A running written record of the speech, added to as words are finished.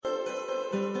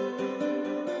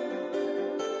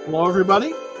Hello,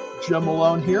 everybody. Jim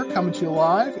Malone here, coming to you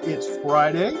live. It's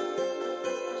Friday,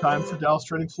 time for Dallas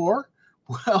Trading Floor.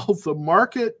 Well, the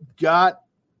market got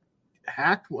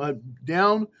hacked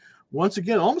down once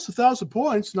again, almost 1,000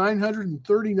 points,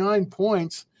 939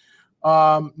 points.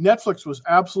 Netflix was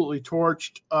absolutely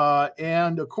torched.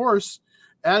 And, of course,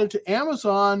 added to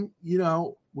Amazon,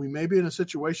 we may be in a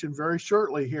situation very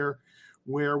shortly here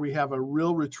where we have a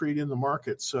real retreat in the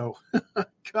market. So,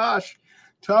 gosh.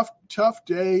 Tough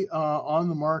day on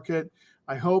the market.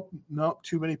 I hope not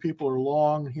too many people are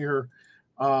long here.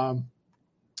 I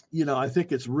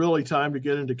think it's really time to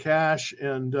get into cash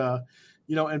and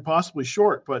possibly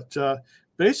short. But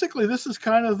basically, this is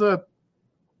the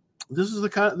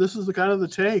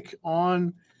take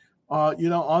on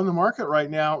on the market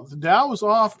right now. The Dow was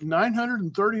off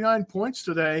 939 points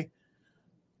today.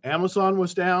 Amazon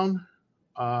was down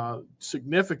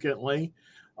significantly.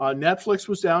 Netflix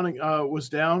was down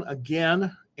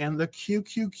again, and the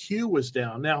QQQ was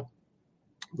down. Now,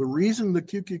 the reason the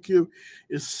QQQ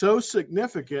is so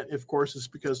significant, of course, is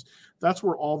because that's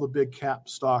where all the big cap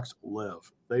stocks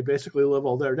live. They basically live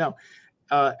all there. Now,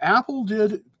 Apple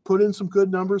did put in some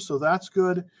good numbers, so that's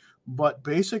good. But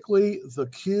basically, the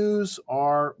Qs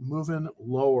are moving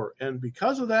lower. And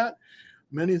because of that,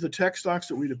 many of the tech stocks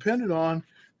that we depended on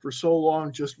for so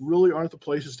long just really aren't the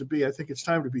places to be. I think it's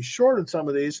time to be short in some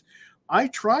of these. I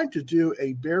tried to do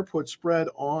a bear put spread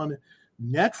on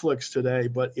Netflix today,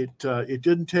 but it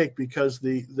didn't take because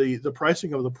the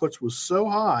pricing of the puts was so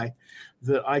high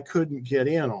that I couldn't get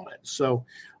in on it. So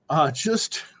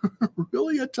just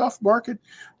really a tough market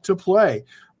to play.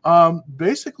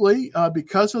 Basically,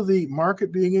 because of the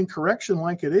market being in correction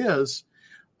like it is,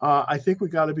 I think we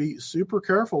got to be super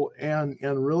careful and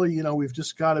really, we've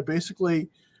just got to basically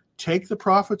take the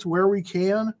profits where we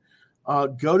can,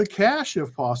 go to cash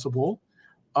if possible,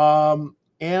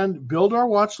 and build our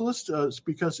watch list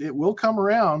because it will come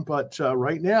around, but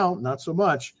right now, not so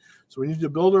much. So we need to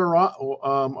build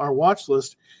our watch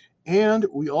list, and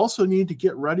we also need to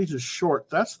get ready to short.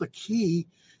 That's the key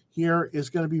here, is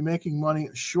going to be making money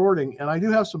shorting. And I do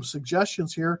have some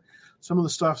suggestions here, some of the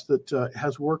stuff that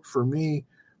has worked for me,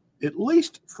 at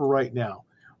least for right now.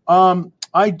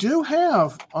 I do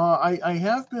have, I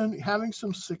have been having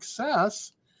some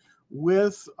success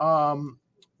with the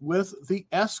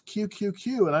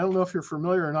SQQQ, and I don't know if you're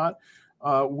familiar or not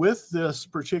with this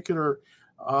particular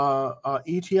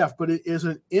ETF, but it is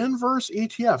an inverse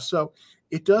ETF, so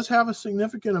it does have a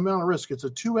significant amount of risk. It's a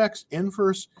 2x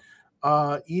inverse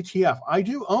ETF. I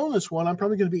do own this one. I'm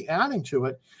probably going to be adding to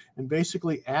it, and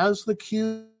basically, as the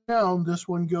Q down, this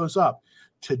one goes up.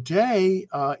 Today,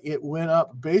 it went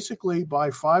up basically by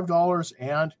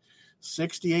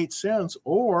 $5.68,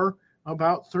 or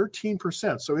about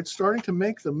 13%. So it's starting to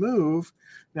make the move.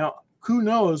 Now, who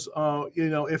knows,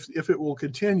 if it will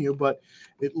continue, but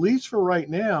at least for right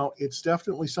now, it's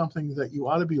definitely something that you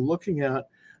ought to be looking at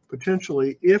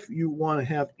potentially if you want to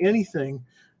have anything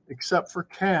except for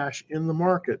cash in the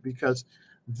market, because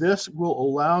this will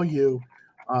allow you,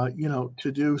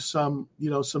 to do some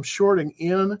shorting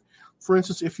in. For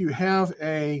instance, if you have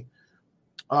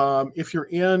if you're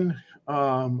in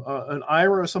an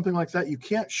IRA or something like that, you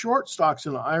can't short stocks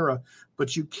in an IRA,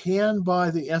 but you can buy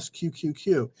the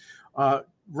SQQQ.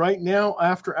 Right now,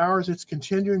 after hours, it's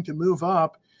continuing to move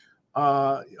up.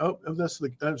 This is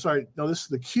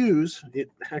the Qs.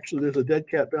 There's a dead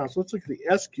cat bounce. Let's look at the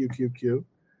SQQQ,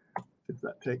 if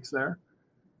that takes there.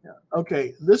 Yeah.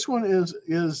 Okay, this one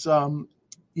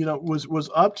was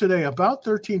up today about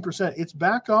 13%. It's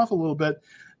backed off a little bit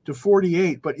to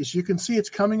 48, but as you can see, it's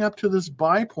coming up to this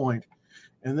buy point.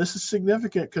 And this is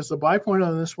significant because the buy point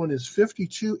on this one is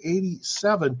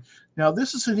 52.87. Now,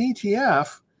 this is an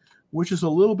ETF, which is a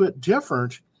little bit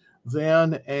different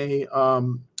than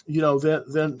than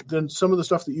some of the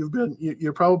stuff that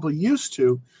you're probably used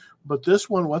to. But this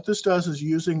one, what this does is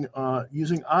using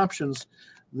options.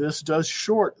 This does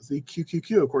short the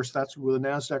QQQ. Of course, that's with the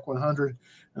NASDAQ 100,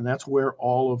 and that's where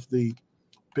all of the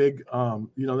big,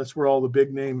 that's where all the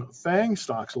big name FANG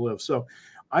stocks live. So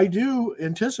I do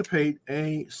anticipate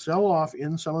a sell-off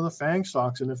in some of the FANG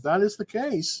stocks. And if that is the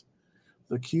case,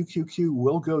 the QQQ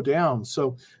will go down.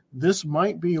 So this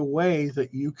might be a way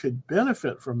that you could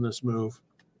benefit from this move.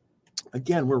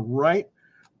 Again, we're right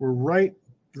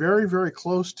very, very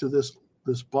close to this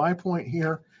buy point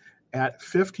here at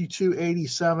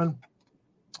 52.87.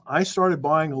 I started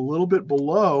buying a little bit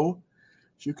below.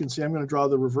 As you can see, I'm going to draw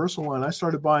the reversal line. I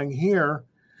started buying here,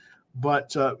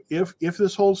 but if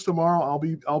this holds tomorrow,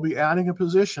 I'll be adding a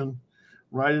position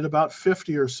right at about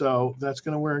 50 or so. That's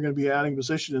where I'm going to be adding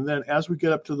position. And then as we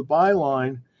get up to the buy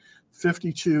line,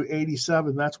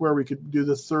 52.87. That's where we could do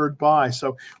the third buy.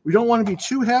 So we don't want to be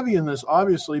too heavy in this,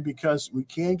 obviously, because we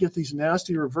can get these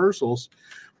nasty reversals.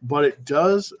 But it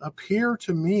does appear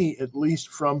to me, at least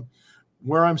from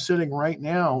where I'm sitting right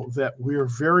now, that we're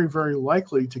very, very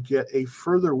likely to get a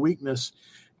further weakness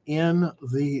in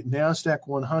the NASDAQ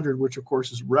 100, which, of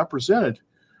course, is represented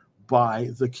by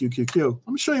the QQQ.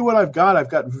 Let me show you what I've got. I've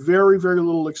got very, very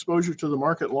little exposure to the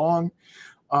market long.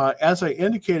 As I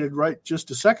indicated right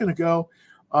just a second ago,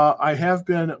 I have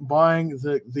been buying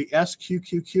the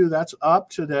SQQQ. That's up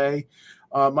today.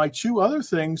 My two other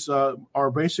things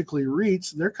are basically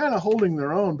REITs. They're kind of holding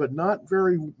their own, but not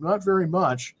very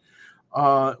much.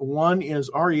 One is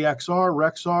REXR,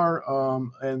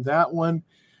 Rexar, and that one,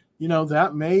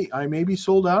 I may be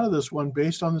sold out of this one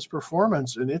based on this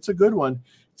performance, and it's a good one.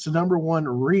 It's the number one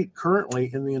REIT currently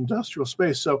in the industrial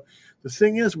space. So the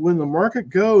thing is, when the market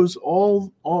goes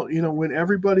when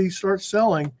everybody starts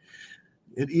selling,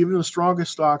 even the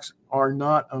strongest stocks are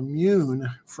not immune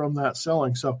from that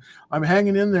selling. So I'm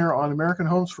hanging in there on American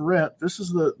Homes for Rent. This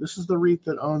is the REIT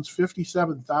that owns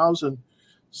 57,000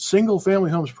 single family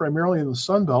homes, primarily in the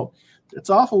Sun Belt. It's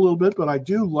off a little bit, but I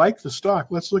do like the stock.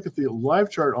 Let's look at the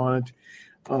live chart on it.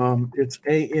 It's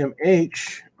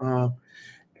AMH.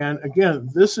 And again,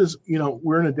 this is,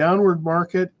 we're in a downward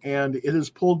market, and it is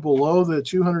pulled below the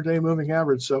 200-day moving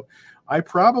average. So I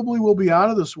probably will be out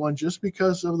of this one just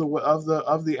because of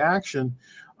the action.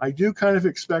 I do kind of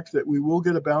expect that we will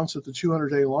get a bounce at the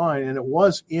 200-day line, and it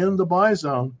was in the buy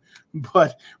zone.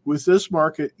 But with this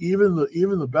market, even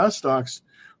the best stocks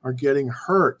are getting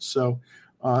hurt. So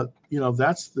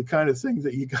that's the kind of thing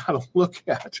that you got to look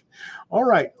at. All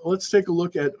right, let's take a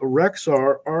look at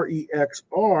Rexar,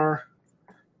 REXR,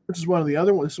 which is one of the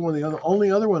other ones. This is one of the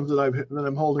only other ones that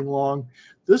I'm holding long.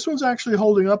 This one's actually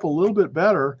holding up a little bit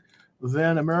better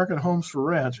than American Homes for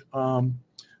Rent.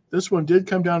 This one did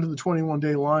come down to the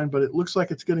 21-day line, but it looks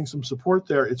like it's getting some support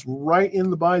there. It's right in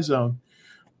the buy zone.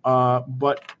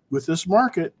 But with this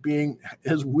market being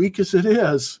as weak as it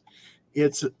is,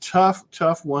 it's a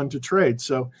tough one to trade.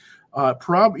 So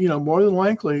more than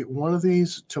likely, one of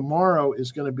these tomorrow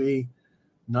is going to be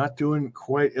not doing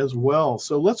quite as well.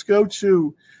 So let's go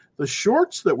to the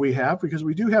shorts that we have, because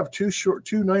we do have two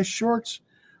nice shorts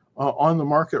on the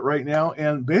market right now.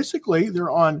 And basically they're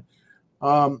on,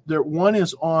 one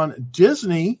is on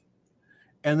Disney,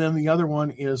 and then the other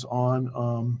one is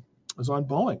on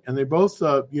Boeing. And they both,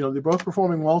 they're both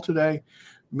performing well today,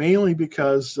 mainly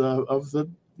because of the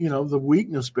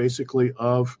weakness basically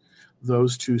of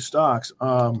those two stocks.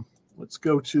 Let's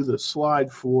go to the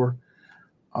slide for,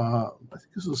 I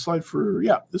think this is the slide for,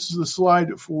 this is the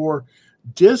slide for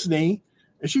Disney.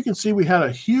 As you can see, we had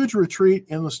a huge retreat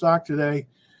in the stock today.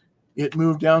 It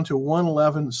moved down to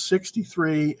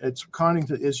 111.63. It's conning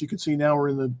to, as you can see now, we're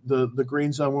in the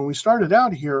green zone. When we started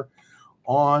out here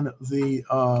on the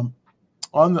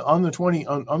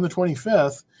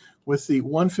 25th with the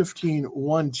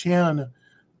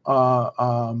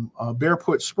 115.110 bear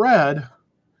put spread,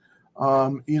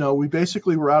 we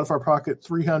basically were out of our pocket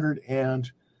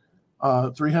 $330.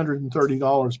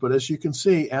 But as you can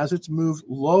see, as it's moved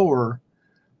lower,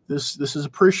 this is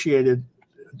appreciated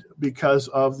because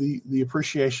of the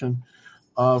appreciation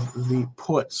of the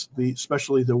puts,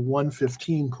 especially the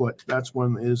 115 put. That's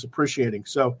one that is appreciating.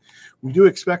 So we do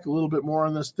expect a little bit more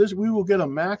on this. We will get a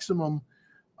maximum.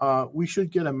 We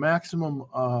should get a maximum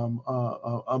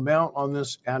amount on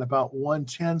this at about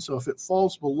 110. So if it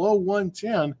falls below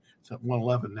 110, it's at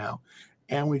 111 now,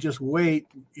 and we just wait,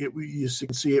 you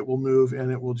can see it will move,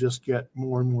 and it will just get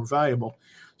more and more valuable.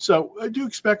 So I do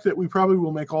expect that we probably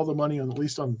will make all the money at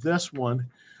least on this one,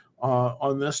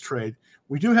 on this trade.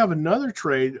 We do have another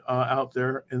trade out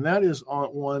there, and that is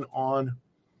on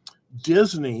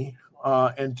Disney.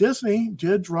 And Disney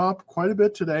did drop quite a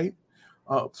bit today,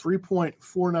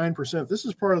 3.49%. This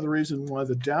is part of the reason why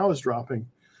the Dow is dropping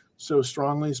so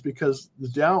strongly, is because the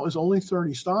Dow is only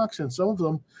 30 stocks, and some of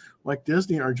them, like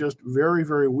Disney, are just very,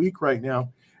 very weak right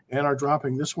now and are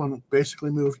dropping. This one basically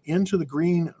moved into the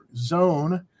green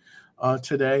zone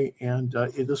today, and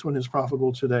this one is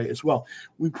profitable today as well.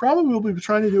 We probably will be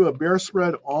trying to do a bear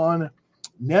spread on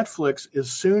Netflix as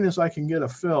soon as I can get a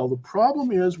fill. The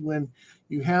problem is when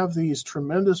you have these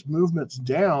tremendous movements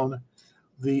down,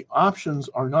 the options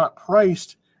are not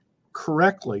priced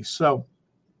correctly. So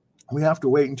we have to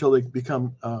wait until they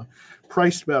become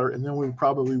priced better, and then we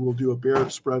probably will do a bear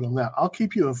spread on that. I'll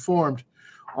keep you informed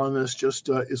on this, just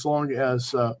as long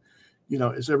as if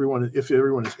everyone is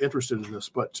interested in this.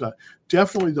 But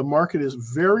definitely the market is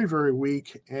very, very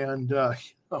weak, and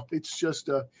it's just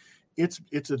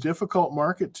it's a difficult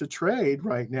market to trade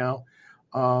right now.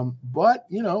 But,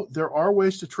 there are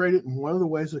ways to trade it. And one of the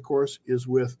ways, of course, is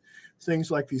with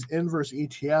things like these inverse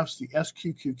ETFs, the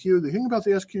SQQQ. The thing about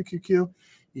the SQQQ,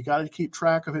 you got to keep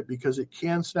track of it because it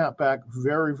can snap back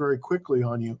very, very quickly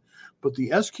on you. But the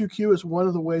SQQ is one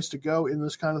of the ways to go in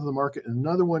this kind of the market.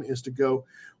 Another one is to go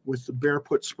with the bear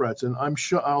put spreads. And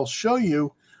I'll show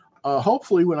you,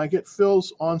 hopefully, when I get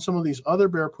fills on some of these other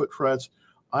bear put spreads,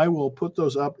 I will put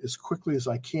those up as quickly as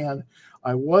I can.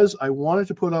 I wanted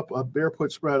to put up a bear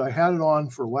put spread. I had it on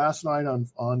for last night on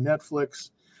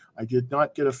Netflix. I did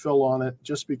not get a fill on it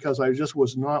just because I just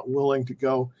was not willing to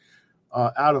go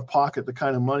out of pocket the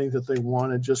kind of money that they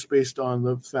wanted just based on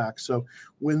the facts. So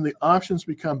when the options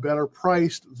become better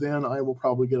priced, then I will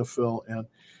probably get a fill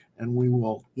and we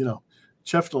will,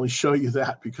 definitely show you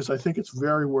that because I think it's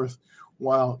very worth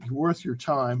your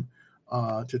time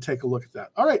to take a look at that.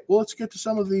 All right, well, let's get to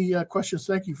some of the questions.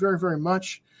 Thank you very, very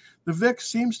much. The VIX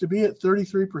seems to be at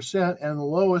 33%, and the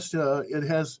lowest it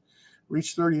has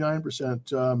reached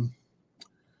 39%.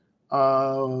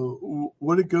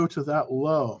 Would it go to that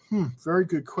low? Very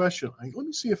good question. Let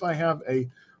me see if I have a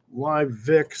live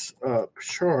VIX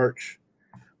chart.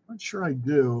 I'm not sure I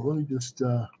do. Let me just.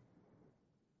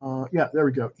 Yeah, there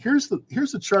we go. Here's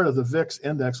the chart of the VIX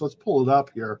index. Let's pull it up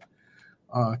here.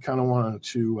 Kind of wanted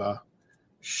to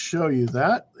show you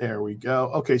that. There we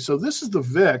go. Okay, so this is the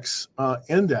VIX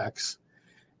index,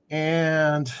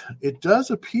 and it does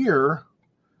appear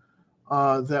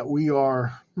that we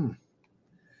are,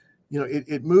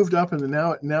 it moved up and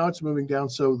now it's moving down.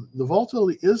 So the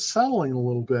volatility is settling a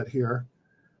little bit here.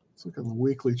 Let's look at the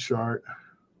weekly chart.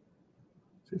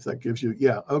 See if that gives you,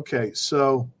 yeah. Okay,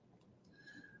 so,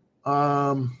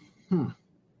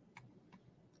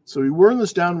 So we were in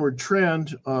this downward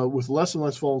trend with less and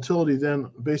less volatility.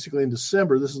 Then basically in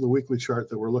December, this is the weekly chart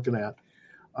that we're looking at.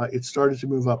 It started to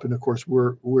move up, and of course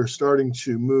we're starting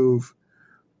to move.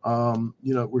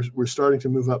 We're starting to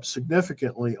move up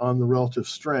significantly on the relative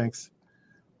strength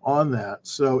on that.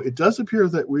 So it does appear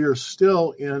that we are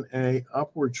still in a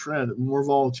upward trend, more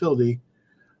volatility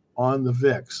on the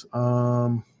VIX.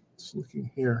 Just looking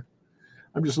here,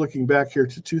 I'm just looking back here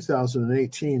to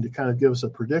 2018 to kind of give us a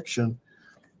prediction.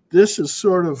 This is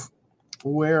sort of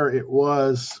where it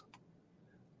was.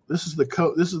 This is the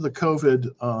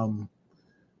COVID.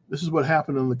 This is what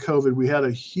happened in the COVID. We had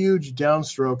a huge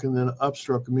downstroke and then an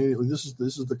upstroke immediately. This is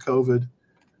the COVID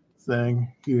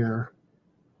thing here.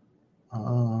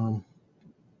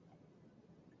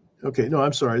 Okay, no,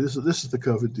 I'm sorry. This is the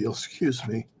COVID deal. Excuse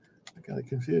me, I got it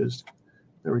confused.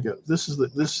 There we go. This is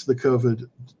the COVID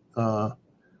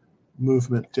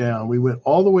movement down. We went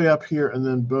all the way up here, and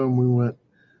then boom, we went.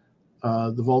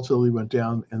 The volatility went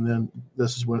down, and then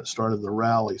this is when it started the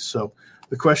rally. So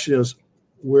the question is,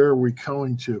 where are we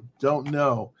going to? Don't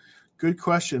know. Good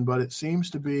question, but it seems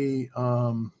to be,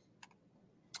 the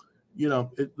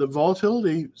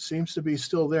volatility seems to be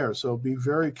still there. So be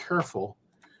very careful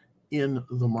in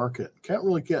the market. Can't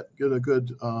really get a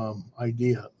good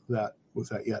idea with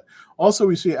that yet. Also,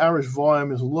 we see average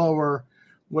volume is lower.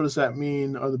 What does that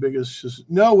mean? Are the biggest?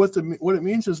 No, what it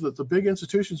means is that the big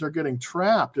institutions are getting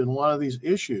trapped in a lot of these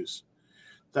issues.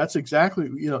 That's exactly,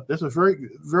 that's a very,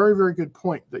 very, very good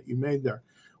point that you made there.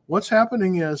 What's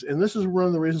happening is, and this is one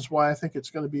of the reasons why I think it's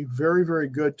going to be very, very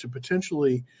good to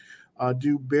potentially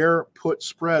do bear put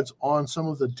spreads on some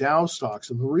of the Dow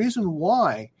stocks. And the reason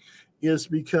why is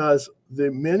because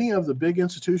many of the big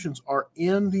institutions are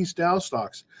in these Dow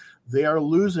stocks. They are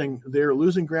losing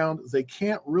ground. They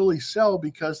can't really sell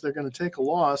because they're going to take a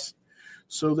loss.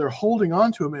 So they're holding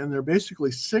on to them, and they're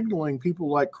basically signaling people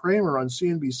like Cramer on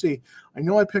CNBC. I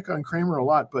know I pick on Cramer a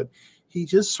lot, but he's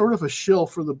just sort of a shill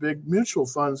for the big mutual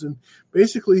funds. And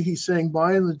basically he's saying,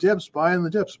 buy in the dips, buy in the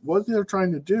dips. What they're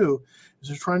trying to do is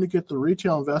they're trying to get the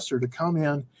retail investor to come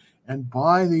in and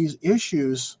buy these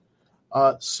issues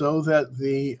so that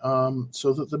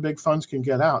the big funds can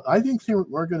get out. I think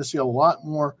we're going to see a lot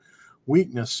more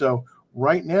weakness. So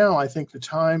right now, I think the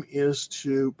time is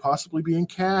to possibly be in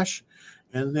cash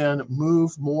and then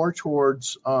move more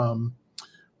towards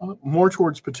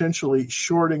potentially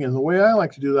shorting. And the way I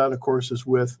like to do that, of course, is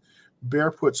with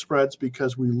bear put spreads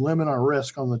because we limit our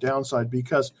risk on the downside.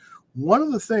 Because one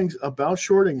of the things about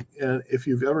shorting, if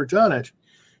you've ever done it,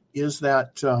 is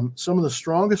that some of the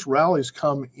strongest rallies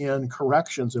come in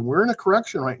corrections. And we're in a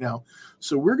correction right now.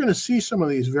 So we're going to see some of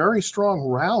these very strong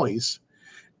rallies.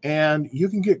 And you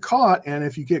can get caught, and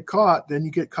if you get caught, then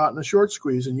you get caught in a short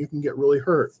squeeze, and you can get really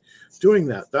hurt doing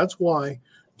that. That's why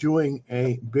doing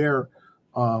a bear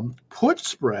put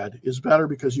spread is better,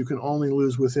 because you can only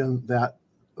lose within that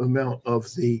amount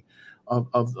of the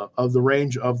of the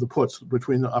range of the puts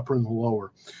between the upper and the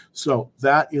lower. So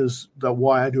that is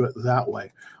why I do it that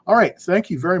way. All right,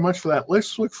 thank you very much for that.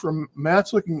 Let's look from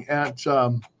Matt's looking at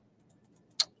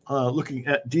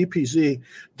DPZ,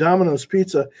 Domino's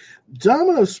Pizza.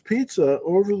 Domino's Pizza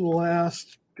over the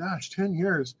last 10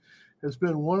 years has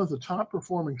been one of the top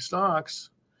performing stocks.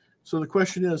 So the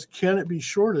question is, can it be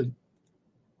shorted?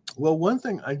 Well, one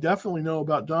thing I definitely know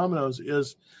about Domino's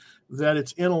is that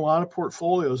it's in a lot of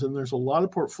portfolios, and there's a lot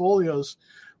of portfolios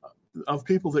of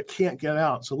people that can't get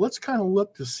out. So let's kind of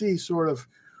look to see sort of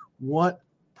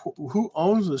who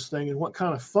owns this thing and what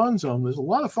kind of funds own. There's a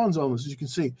lot of funds own this. As you can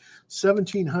see,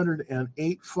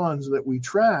 1,708 funds that we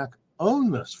track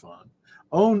own this fund,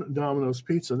 own Domino's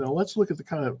Pizza. Now let's look at the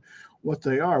kind of what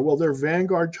they are. Well, they're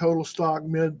Vanguard Total Stock,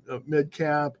 Mid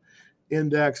Cap,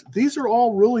 Index. These are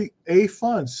all really A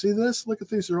funds. See this? Look at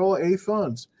these. They're all A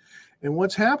funds. And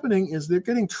what's happening is they're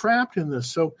getting trapped in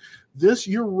this. So this,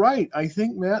 you're right. I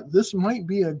think, Matt, this might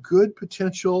be a good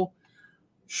potential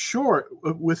short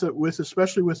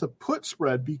especially with a put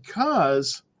spread,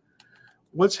 because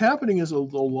what's happening is a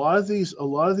lot of these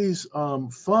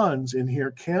funds in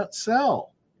here can't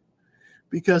sell,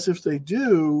 because if they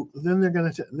do, then they're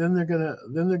going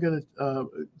to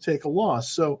take a loss.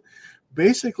 So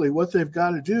basically what they've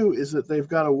got to do is that they've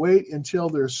got to wait until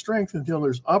there's strength, until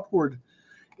there's upward,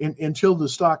 until the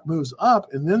stock moves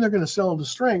up, and then they're going to sell into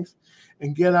strength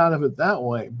and get out of it that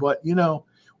way. But,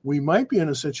 we might be in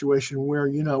a situation where,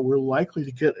 we're likely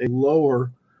to get a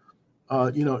lower,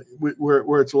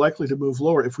 where it's likely to move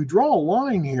lower. If we draw a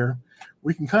line here,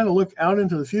 we can kind of look out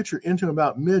into the future, into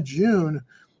about mid-June.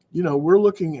 We're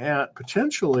looking at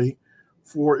potentially,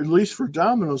 at least for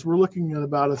Domino's, we're looking at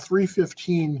about a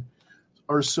 315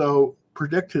 or so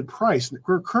predicted price.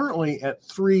 We're currently at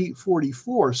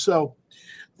 344. So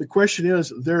the question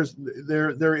is, there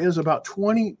is about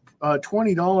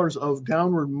 $20 of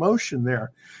downward motion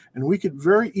there, and we could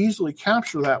very easily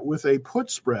capture that with a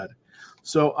put spread.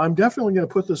 So I'm definitely going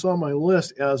to put this on my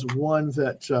list as one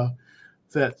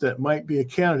that might be a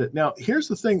candidate. Now, here's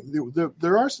the thing: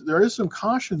 there is some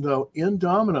caution though in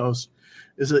Domino's,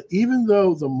 is that even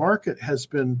though the market has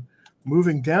been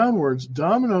moving downwards,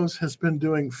 Domino's has been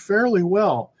doing fairly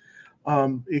well.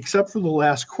 Except for the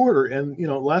last quarter, and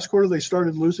last quarter they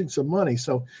started losing some money.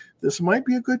 So this might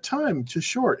be a good time to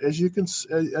short, as you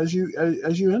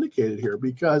indicated here,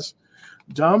 because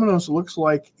Domino's looks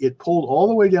like it pulled all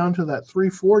the way down to that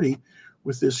 340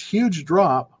 with this huge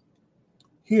drop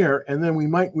here, and then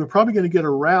we're probably going to get a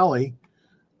rally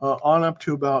on up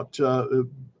to about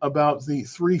the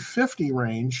 350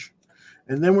 range,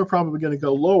 and then we're probably going to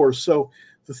go lower. So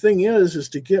the thing is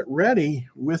to get ready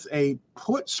with a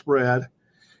put spread,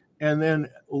 and then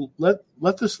let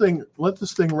this thing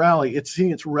rally.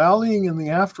 It's rallying in the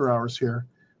after hours here.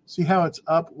 See how it's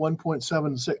up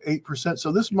 1.78%.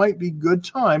 So this might be good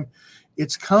time.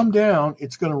 It's come down.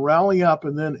 It's going to rally up,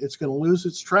 and then it's going to lose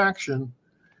its traction,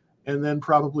 and then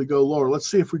probably go lower. Let's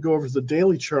see if we go over the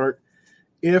daily chart,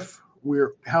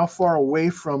 how far away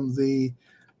from the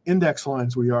index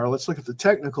lines we are. Let's look at the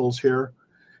technicals here.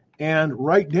 And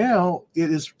right now,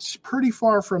 it is pretty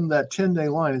far from that 10-day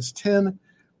line. It's 9%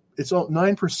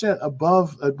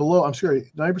 below. I'm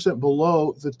sorry, 9%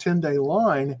 below the 10-day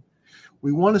line.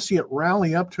 We want to see it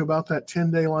rally up to about that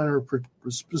 10-day line, or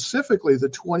specifically the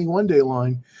 21-day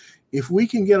line. If we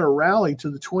can get a rally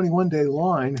to the 21-day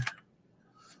line,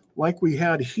 like we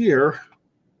had here,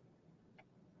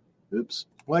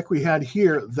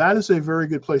 that is a very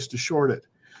good place to short it.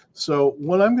 So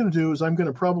what I'm going to do is I'm going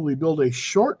to probably build a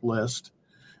short list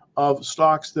of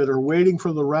stocks that are waiting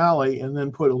for the rally, and then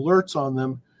put alerts on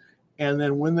them, and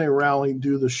then when they rally,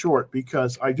 do the short,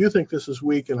 because I do think this is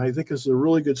weak, and I think this is a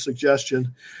really good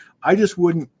suggestion. I just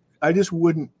wouldn't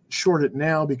short it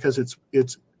now, because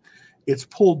it's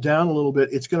pulled down a little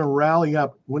bit. It's going to rally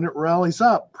up. When it rallies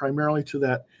up, primarily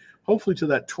hopefully to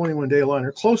that 21-day line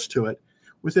or close to it,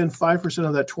 within 5%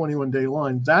 of that 21-day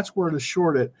line, that's where to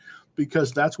short it,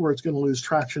 because that's where it's going to lose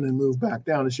traction and move back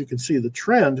down. As you can see, the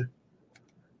trend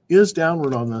is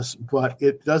downward on this, but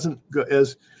it doesn't go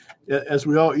as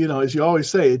we all, as you always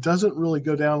say, it doesn't really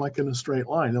go down like in a straight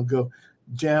line. It'll go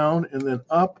down and then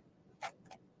up,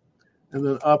 and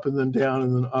then up and then down,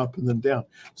 and then up and then down.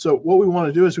 So what we want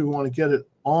to do is we want to get it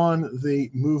on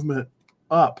the movement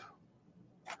up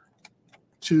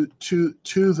to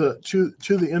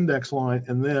the index line,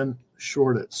 and then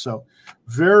short it. So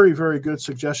very, very good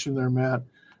suggestion there, Matt.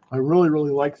 I really,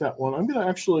 really like that one. I'm going to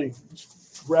actually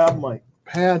grab my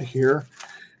pad here,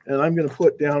 and I'm going to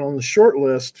put down on the short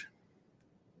list,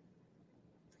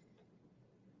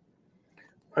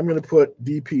 I'm going to put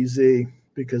DPZ,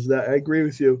 because I agree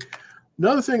with you.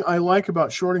 Another thing I like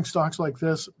about shorting stocks like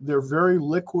this, they're very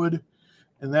liquid,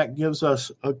 and that gives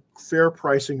us a fair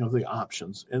pricing of the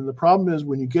options. And the problem is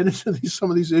when you get into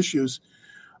some of these issues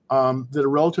that are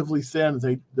relatively thin,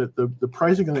 the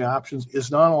pricing of the options is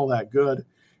not all that good,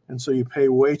 and so you pay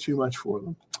way too much for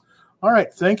them. All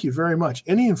right, thank you very much.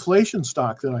 Any inflation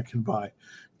stock that I can buy?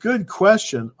 Good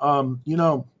question.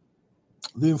 The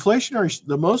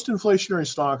most inflationary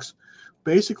stocks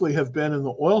basically have been in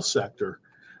the oil sector.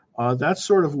 That's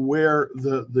sort of where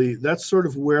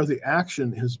the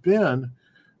action has been.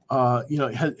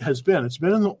 Has been. It's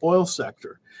been in the oil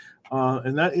sector,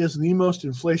 and that is the most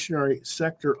inflationary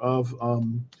sector of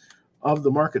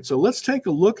the market. So let's take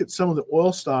a look at some of the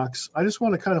oil stocks. I just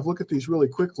want to kind of look at these really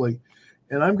quickly,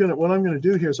 and what I'm going to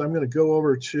do here is I'm going to go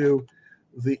over to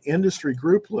the industry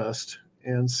group list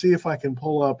and see if I can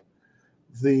pull up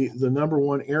the number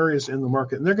one areas in the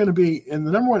market. And they're going to be in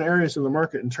the number one areas in the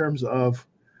market in terms of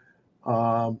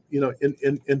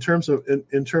in terms of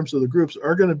the groups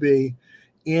are going to be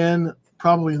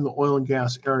probably in the oil and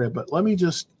gas area. But let me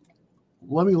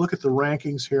look at the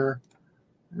rankings here.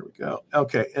 Here we go.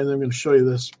 Okay, and I'm going to show you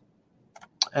this.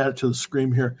 Add it to the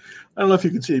screen here. I don't know if you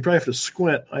can see. You probably have to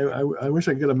squint. I wish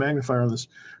I could get a magnifier on this.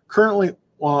 Currently,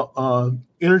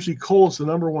 energy coal is the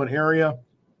number one area.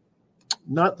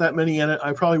 Not that many in it.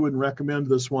 I probably wouldn't recommend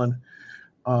this one.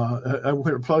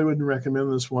 Probably wouldn't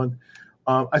recommend this one.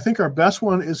 I think our best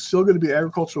one is still going to be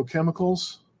agricultural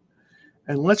chemicals.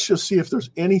 And let's just see if there's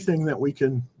anything that we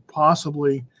can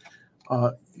possibly,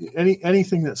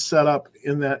 anything that's set up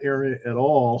in that area at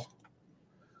all.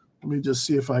 Let me just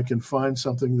see if I can find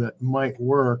something that might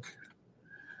work.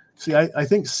 See, I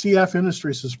think CF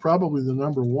Industries is probably the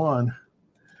number one,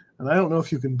 and I don't know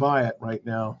if you can buy it right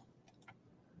now.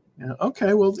 Yeah,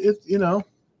 okay, well,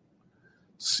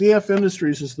 CF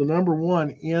Industries is the number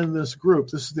one in this group.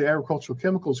 This is the agricultural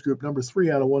chemicals group, number 3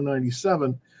 out of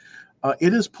 197.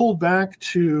 It is pulled back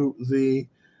to the.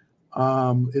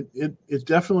 It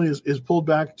definitely is pulled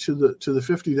back to the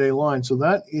 50-day line. So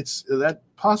that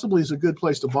possibly is a good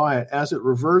place to buy it as it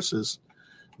reverses.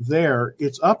 There,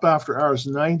 it's up after hours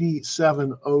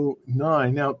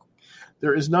 97.09. Now,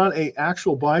 there is not an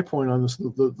actual buy point on this.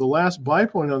 The last buy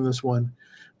point on this one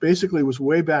basically was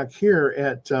way back here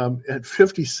at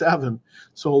 57,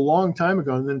 so a long time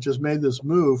ago, and then it just made this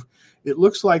move. It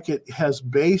looks like it has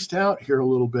based out here a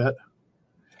little bit,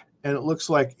 and it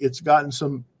looks like it's gotten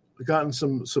some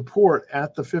support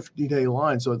at the 50-day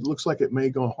line, so it looks like it may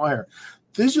go higher.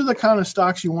 These are the kind of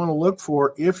stocks you want to look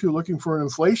for if you're looking for an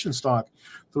inflation stock.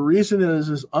 The reason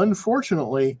is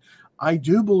unfortunately, I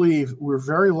do believe we're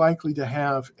very likely to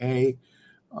have a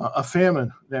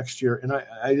famine next year, and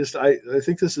I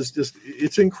think this is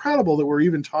it's incredible that we're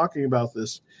even talking about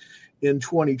this in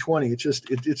 2020. It just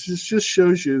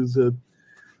shows you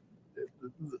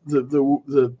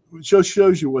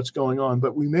shows you what's going on.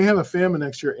 But we may have a famine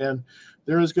next year, and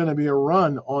there is going to be a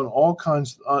run on all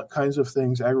kinds of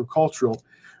things agricultural.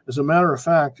 As a matter of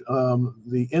fact,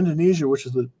 the Indonesia, which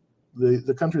is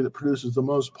the country that produces the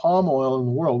most palm oil in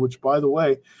the world, which, by the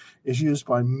way, is used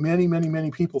by many, many,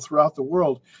 many people throughout the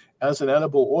world as an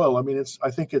edible oil. I mean, I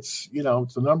think it's the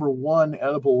number one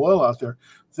edible oil out there.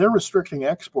 They're restricting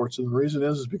exports, and the reason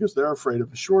is because they're afraid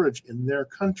of a shortage in their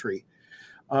country.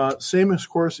 Same, of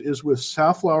course, is with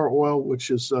safflower oil,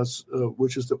 which is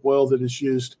the oil that is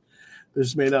used, that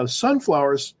is made out of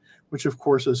sunflowers, which of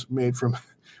course is made from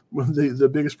the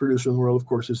biggest producer in the world, of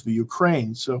course, is the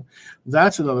Ukraine. So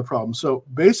that's another problem. So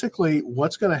basically,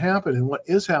 what's going to happen and what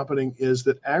is happening is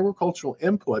that agricultural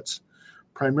inputs,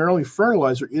 primarily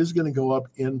fertilizer, is going to go up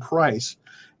in price.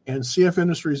 And CF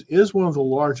Industries is one of the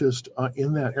largest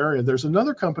in that area. There's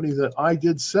another company that I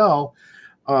did sell.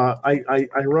 I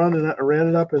ran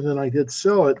it up and then I did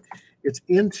sell it. It's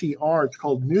NTR. It's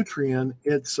called Nutrien.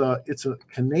 It's a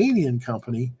Canadian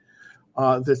company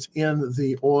that's in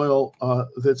the oil,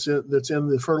 that's in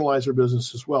the fertilizer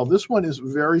business as well. This one is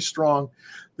very strong.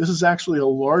 This is actually a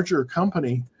larger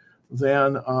company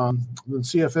than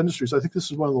CF Industries. I think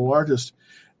this is one of the largest,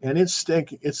 and it's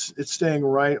staying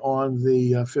right on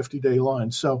the 50-day line.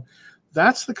 So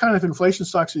that's the kind of inflation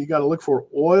stocks that you got to look for.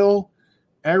 Oil,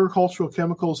 agricultural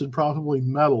chemicals, and probably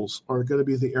metals are going to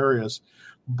be the areas.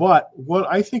 But what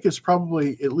I think is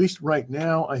probably, at least right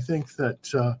now, I think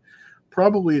that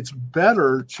probably it's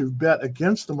better to bet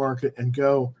against the market and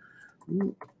go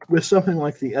with something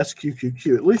like the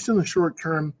SQQQ, at least in the short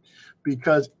term,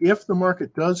 because if the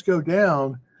market does go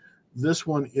down, this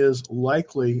one is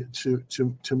likely to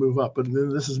move up. But then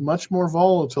this is much more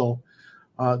volatile.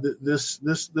 This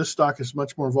stock is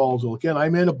much more volatile. Again, I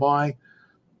made a buy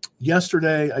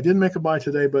yesterday. I didn't make a buy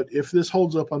today, but if this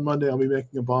holds up on Monday, I'll be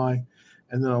making a buy.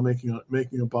 and then I'll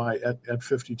making a buy at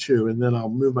 52, and then I'll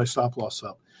move my stop loss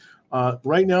up.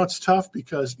 Right now it's tough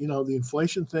because the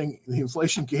inflation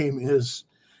game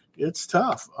it's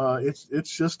tough.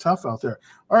 It's just tough out there.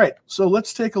 All right, so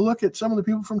let's take a look at some of the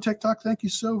people from TikTok. Thank you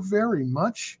so very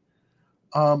much.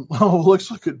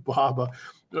 Let's look at BABA.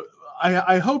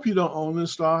 I hope you don't own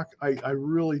this stock. I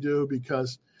really do,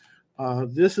 because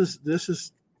this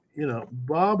is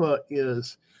BABA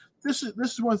is this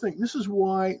is one thing. This is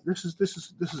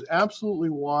absolutely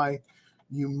why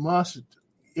you must,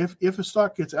 if a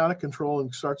stock gets out of control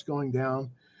and starts going down,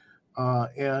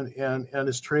 and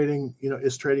is trading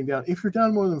down. If you're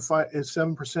down more than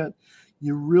 7%,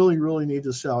 you really need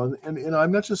to sell. And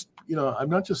I'm not just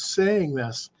saying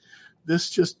this. This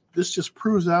just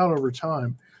proves out over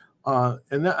time.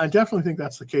 And I definitely think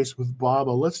that's the case with BABA.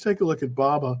 Let's take a look at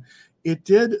BABA. It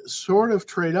did sort of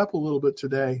trade up a little bit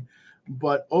today,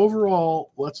 but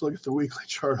overall, let's look at the weekly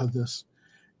chart on this.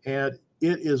 And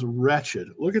it is wretched.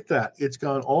 Look at that. It's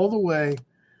gone all the way.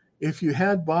 If you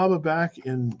had BABA back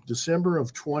in December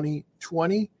of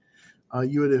 2020,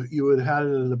 you would have had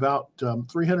it at about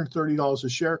 $330 a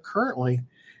share. Currently,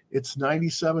 it's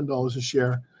 $97 a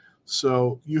share.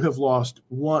 So you have lost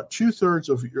 2/3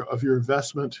 of your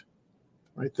investment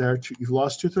right there. You've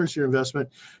lost 2/3 of your investment.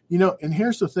 And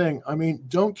here's the thing. I mean,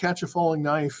 don't catch a falling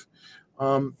knife.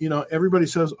 Everybody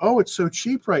says, "Oh, it's so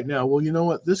cheap right now." Well, you know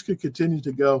what? This could continue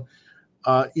to go.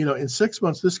 In 6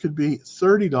 months, this could be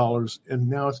 $30, and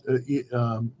now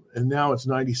it's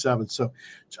 97. So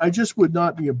I just would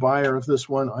not be a buyer of this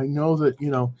one. I know that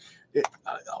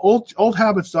old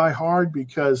habits die hard,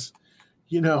 because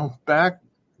back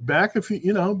a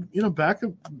few back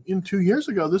in 2 years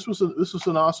ago, this was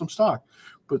an awesome stock,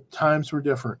 but times were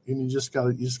different, and you just got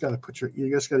to get your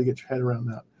head around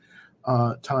that.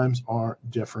 Times are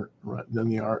different than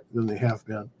they have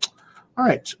been. All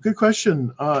right, good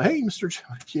question. Hey, Mr.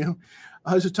 Q,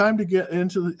 is it time to get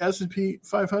into the S&P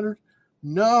 500?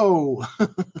 No.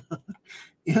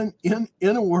 in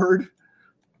a word,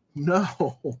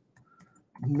 no.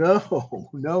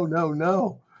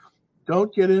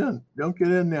 Don't get in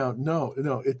now. No.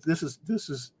 This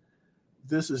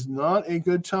is not a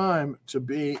good time to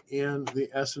be in the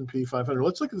S&P 500.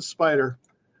 Let's look at the spider,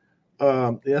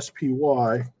 the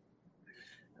SPY.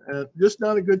 Just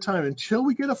not a good time until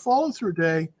we get a follow-through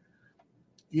day.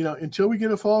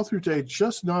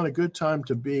 Just not a good time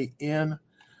to be in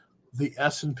the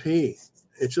S&P.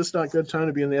 It's just not a good time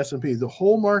to be in the S&P. The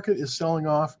whole market is selling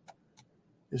off.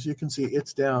 As you can see,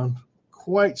 it's down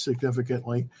quite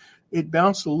significantly. It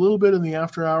bounced a little bit in the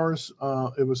after hours.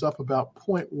 It was up about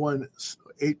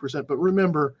 0.18%. But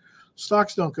remember,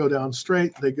 stocks don't go down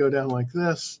straight. They go down like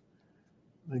this.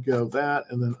 They go that,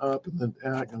 and then up, and then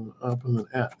at, and up, and then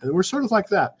at. And we're sort of like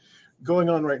that going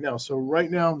on right now. So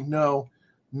right now, no,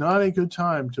 not a good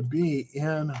time to be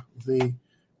in the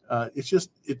it's just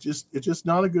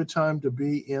not a good time to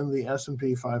be in the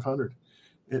S&P 500.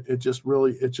 It just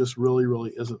really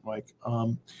isn't, Mike.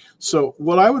 So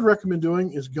what I would recommend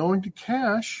doing is going to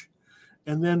cash,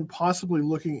 and then possibly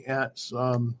looking at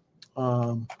some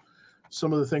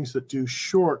of the things that do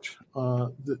short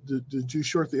the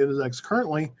index.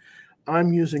 Currently,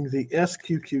 I'm using the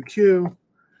SQQQ.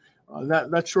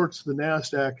 That shorts the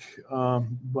NASDAQ,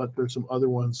 but there's some other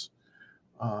ones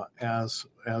as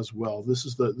well. This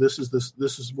is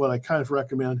what I kind of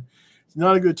recommend. It's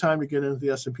not a good time to get into the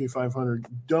S&P 500.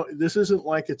 This isn't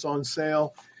like it's on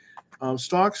sale.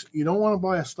 Stocks, you don't want to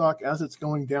buy a stock as it's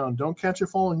going down. Don't catch a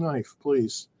falling knife,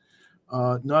 please.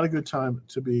 Not a good time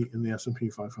to be in the S&P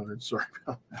 500. Sorry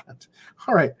about that.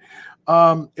 All right.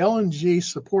 LNG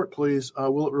support, please.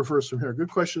 Will it reverse from here? Good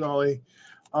question, Ollie.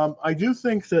 I do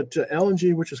think that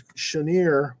LNG, which is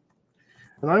Cheniere,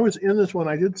 and I was in this one.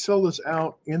 I did sell this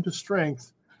out into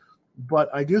strength, but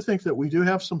I do think that we do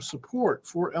have some support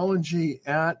for LNG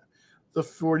at the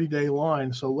 40-day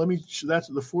line. So that's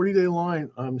the 40-day line.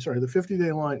 I'm sorry, the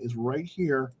 50-day line is right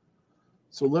here.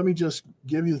 So let me just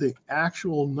give you the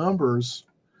actual numbers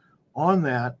on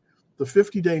that. The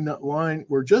 50-day line,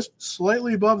 we're just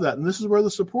slightly above that. And this is where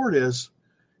the support is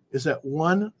at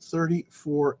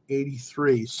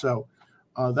 134.83. So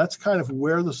that's kind of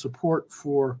where the support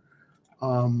for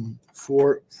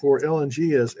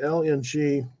LNG is.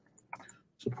 LNG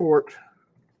support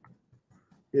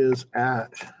is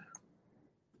at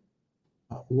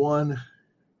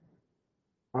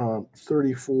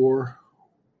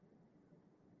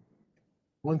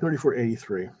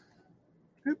 134.83.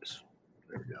 Oops.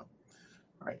 There we go.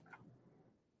 All right.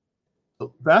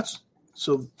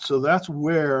 So that's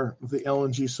where the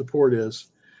LNG support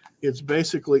is. It's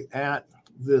basically at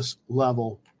this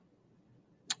level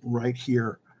right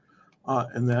here.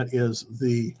 and that is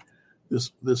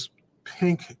this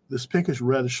pinkish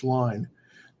reddish line.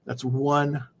 That's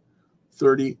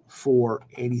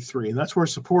 134.83, and that's where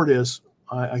support is.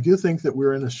 I do think that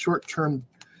we're in a short term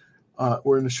trend. Let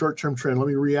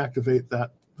me reactivate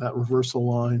that reversal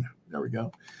line. There we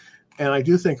go. And I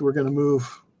do think we're going to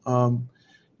move.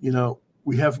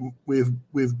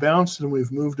 We've bounced and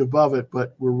we've moved above it,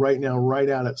 but we're right now right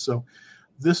at it. So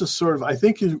this is sort of I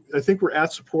think we're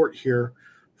at support here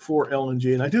for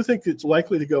LNG, and I do think it's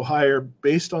likely to go higher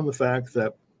based on the fact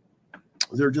that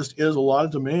there just is a lot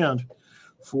of demand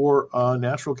for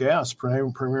natural gas,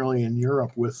 primarily in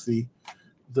Europe with the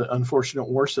unfortunate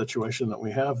war situation that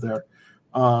we have there.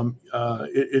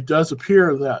 It does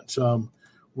appear that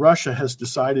Russia has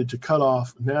decided to cut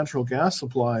off natural gas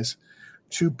supplies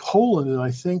to Poland, and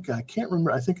I can't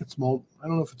remember. I think it's I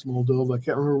don't know if it's Moldova. I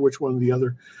can't remember which one of the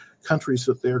other countries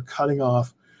that they're cutting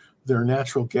off their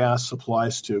natural gas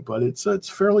supplies to. But it's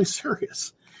fairly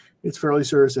serious. It's fairly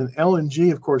serious. And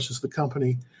LNG, of course, is the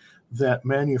company that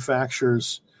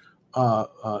manufactures.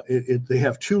 They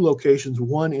have two locations,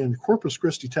 one in Corpus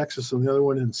Christi, Texas, and the other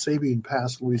one in Sabine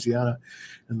Pass, Louisiana.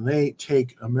 And they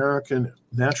take American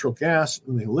natural gas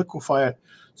and they liquefy it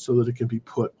so that it can be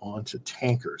put onto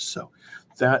tankers. So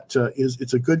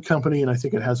it's a good company, and I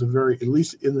think it has at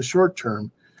least in the short to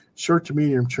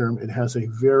medium term, it has a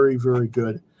very, very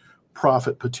good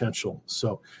profit potential.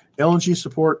 So LNG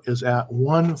support is at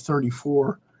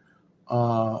 134,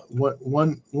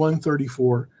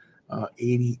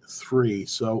 134.83.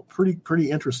 So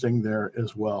pretty interesting there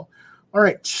as well. All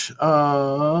right,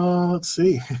 let's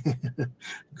see.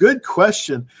 Good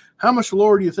question. How much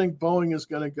lower do you think Boeing is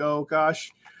going to go? Gosh,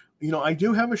 I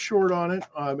do have a short on it.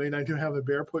 I do have a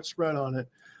bear put spread on it.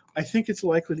 I think it's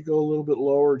likely to go a little bit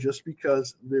lower just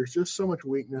because there's just so much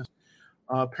weakness.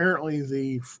 Apparently,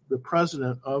 the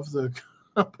president of the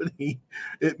company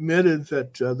admitted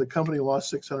that the company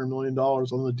lost $600 million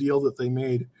on the deal that they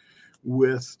made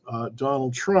with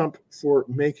Donald Trump for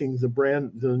making the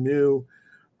new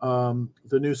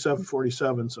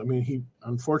 747s. I mean, he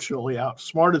unfortunately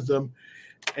outsmarted them,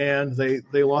 and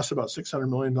they lost about $600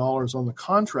 million on the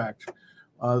contract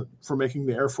for making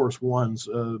the Air Force Ones.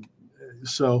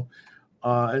 So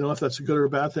I don't know if that's a good or a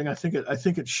bad thing. I think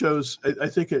it shows. I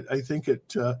think it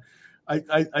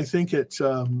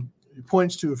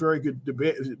points to a very good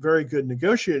debate, very good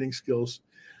negotiating skills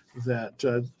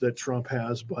that Trump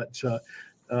has. But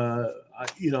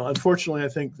unfortunately, I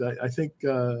think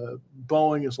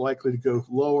Boeing is likely to go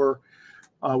lower.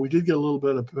 We did get a little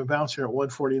bit of a bounce here at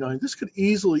 149. This could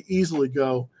easily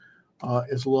go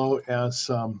as low as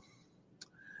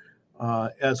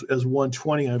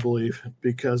 120, I believe,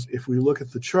 because if we look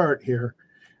at the chart here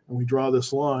and we draw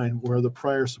this line where the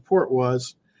prior support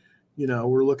was,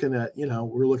 we're looking at about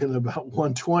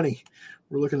 120.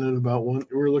 We're looking at about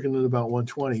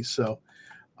 120. So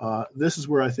this is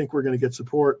where I think we're going to get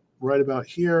support right about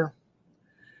here.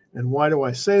 And why do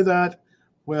I say that?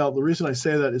 Well, the reason I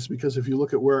say that is because if you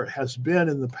look at where it has been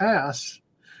in the past,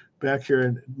 back here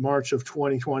in March of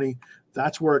 2020,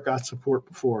 that's where it got support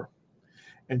before.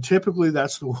 And typically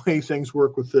that's the way things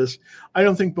work with this. I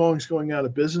don't think Boeing's going out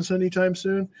of business anytime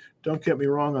soon. Don't get me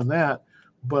wrong on that.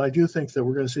 But I do think that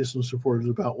we're going to see some support at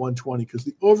about 120 because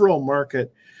the overall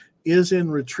market is in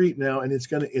retreat now, and it's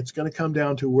going to come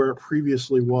down to where it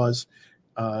previously was.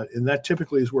 And that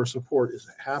typically is where support is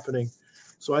happening.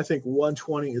 So I think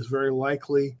 120 is very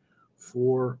likely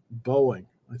for Boeing.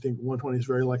 I think 120 is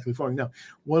very likely for Boeing. Now,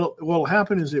 what'll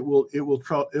happen is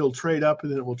it'll trade up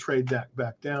and then it will trade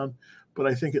back down. But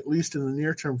I think at least in the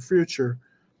near term future,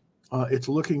 it's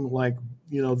looking like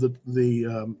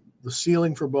the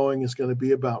ceiling for Boeing is going to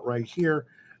be about right here.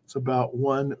 It's about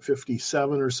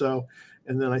 157 or so.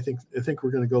 And then I think we're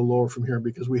going to go lower from here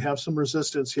because we have some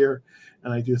resistance here,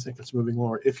 and I do think it's moving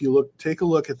lower. If you take a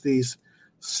look at these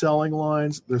selling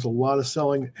lines, there's a lot of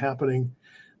selling happening.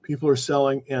 People are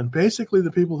selling, and basically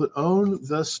the people that own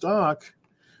the stock,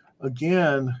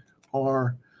 again,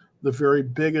 are the very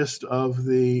biggest of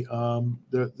the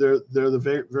they're the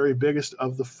very, very biggest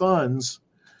of the funds.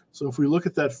 So if we look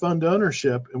at that fund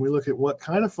ownership and we look at what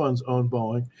kind of funds own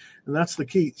Boeing, and that's the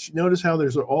key. Notice how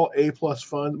there's all A-plus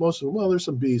funds. Most of them, well, there's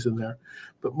some Bs in there,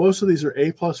 but most of these are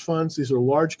A-plus funds. These are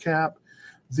large cap.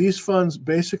 These funds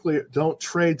basically don't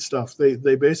trade stuff.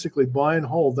 They basically buy and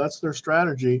hold. That's their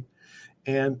strategy.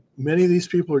 And many of these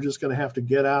people are just going to have to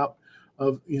get out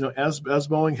of, as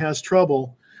Boeing has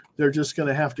trouble, they're just going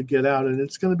to have to get out, and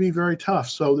it's going to be very tough.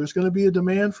 So there's going to be a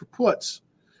demand for puts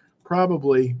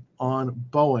probably on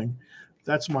Boeing.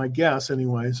 That's my guess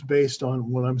anyways, based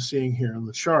on what I'm seeing here in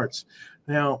the charts.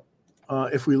 Now,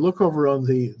 if we look over on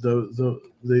the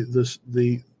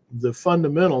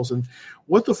fundamentals, and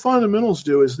what the fundamentals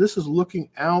do is this is looking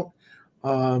out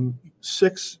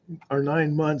 6 or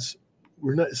 9 months.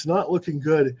 It's not looking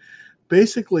good.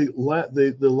 Basically,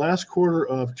 the last quarter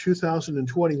of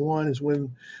 2021 is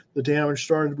when the damage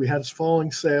started. We had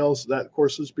falling sales. That, of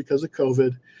course, is because of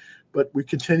COVID, but we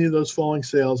continue those falling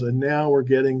sales, and now we're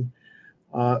getting,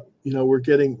 we're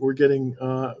getting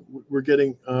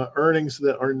earnings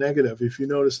that are negative. If you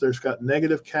notice, there's got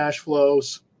negative cash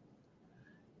flows,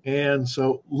 and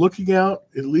so looking out,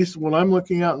 at least what I'm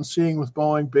looking out and seeing with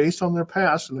Boeing, based on their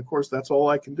past, and of course that's all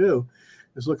I can do,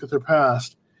 is look at their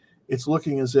past. It's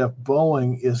looking as if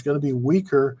Boeing is going to be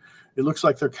weaker. It looks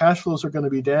like their cash flows are going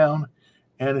to be down,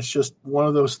 and it's just one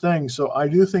of those things. So I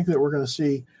do think that we're going to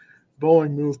see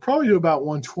Boeing move probably to about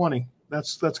 120.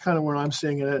 That's kind of where I'm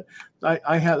seeing it.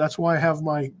 That's why I have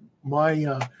my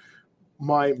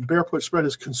bear put spread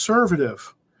is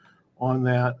conservative on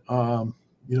that.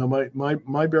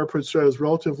 My bear put spread is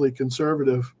relatively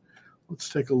conservative. Let's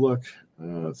take a look.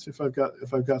 Let's see if I've got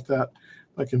that.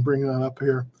 I can bring that up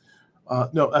here.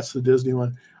 No, that's the Disney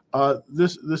one.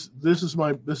 This is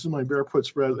my bear put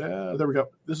spread. There we go.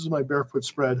 This is my bear put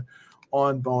spread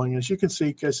on Boeing. As you can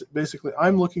see, basically,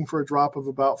 I'm looking for a drop of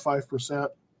about 5%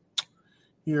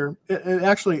 here. It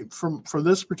actually, for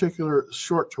this particular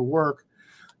short to work,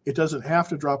 it doesn't have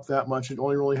to drop that much. It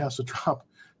only really has to drop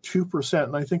 2%,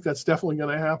 and I think that's definitely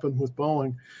going to happen with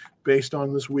Boeing, based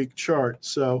on this weak chart.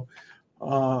 So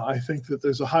I think that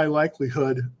there's a high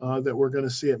likelihood that we're going to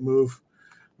see it move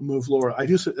lower. I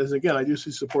do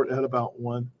see support at about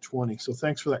 120. So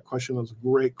thanks for that question. That was a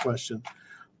great question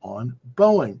on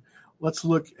Boeing. Let's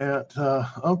look at, are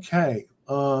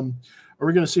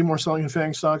we going to see more selling in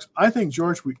FANG stocks? I think,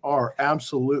 George, we are,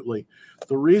 absolutely.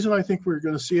 The reason I think we're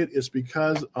going to see it is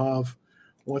because of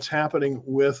what's happening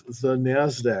with the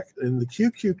NASDAQ. And the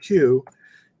QQQ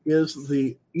is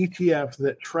the ETF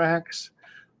that tracks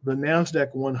the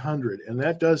NASDAQ 100, and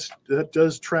that does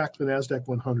track the NASDAQ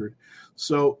 100.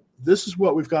 So this is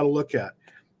what we've got to look at.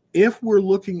 If we're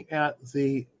looking at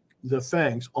the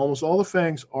FANGs, almost all the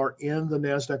FANGs are in the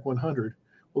NASDAQ 100.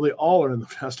 Well, they all are in the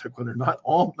NASDAQ 100. Not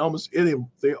all, almost any of them.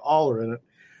 They all are in it.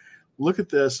 Look at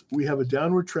this. We have a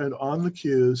downward trend on the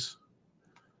Qs.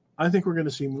 I think we're going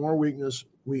to see more weakness.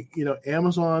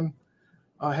 Amazon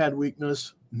had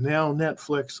weakness. Now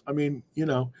Netflix. I mean,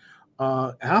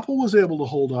 Apple was able to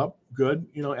hold up good.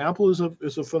 Apple is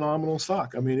a phenomenal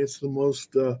stock. I mean, it's the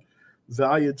most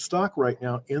valued stock right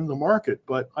now in the market.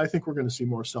 But I think we're going to see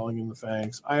more selling in the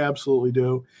FANGs. I absolutely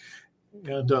do.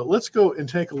 And let's go and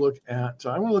take a look at.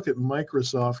 I want to look at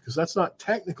Microsoft, because that's not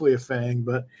technically a FANG,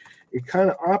 but it kind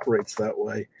of operates that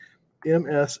way.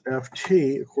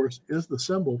 MSFT, of course, is the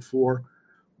symbol for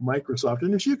Microsoft,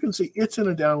 and as you can see, it's in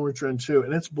a downward trend too,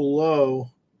 and it's below.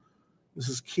 This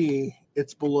is key.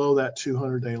 It's below that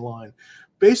 200-day line.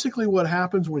 Basically, what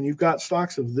happens when you've got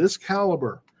stocks of this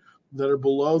caliber that are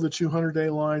below the 200-day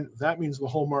line, that means the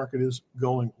whole market is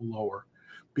going lower,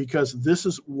 because this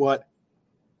is what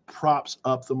props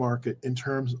up the market in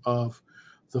terms of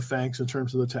the FANGs, in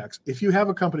terms of the techs. If you have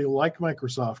a company like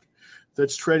Microsoft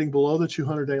that's trading below the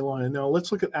 200-day line, and now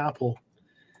let's look at Apple.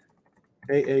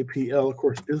 AAPL, of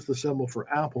course, is the symbol for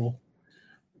Apple.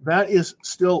 That is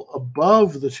still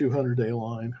above the 200-day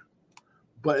line.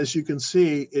 But as you can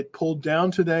see, it pulled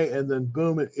down today, and then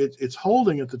boom, it's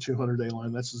holding at the 200-day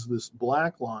line. That's this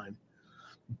black line,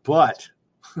 but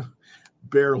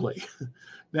barely.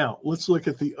 Now let's look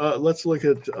at Netflix,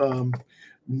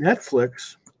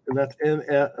 and that's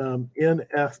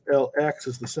NFLX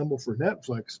is the symbol for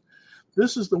Netflix.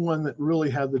 This is the one that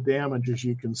really had the damage, as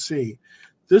you can see.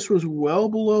 This was well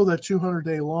below that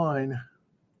 200-day line.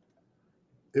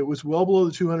 It was well below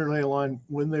the 200-day line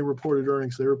when they reported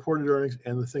earnings. They reported earnings,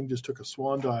 and the thing just took a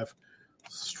swan dive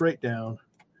straight down.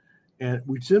 And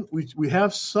we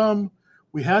had some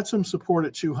support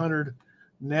at 200.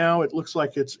 Now it looks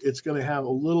like it's going to have a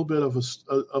little bit of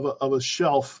a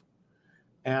shelf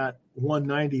at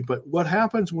 190. But what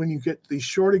happens when you get these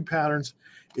shorting patterns?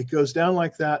 It goes down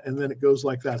like that, and then it goes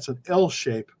like that. It's an L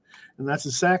shape. And that's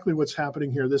exactly what's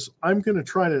happening here. I'm going to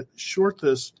try to short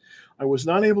this. I was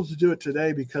not able to do it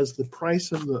today because the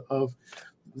price of the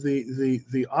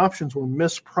options were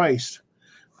mispriced.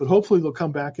 But hopefully they'll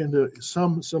come back into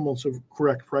some semblance of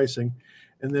correct pricing,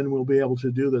 and then we'll be able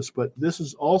to do this. But this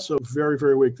is also very,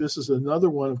 very weak. This is another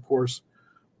one, of course,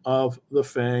 of the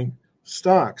FANG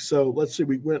stocks. So let's see.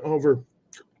 We went over.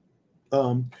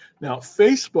 Now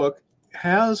Facebook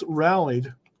has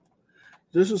rallied.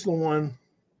 This is the one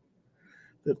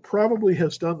that probably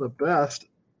has done the best,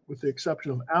 with the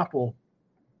exception of Apple.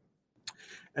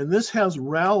 And this has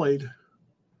rallied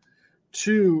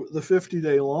to the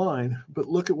 50-day line, but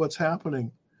look at what's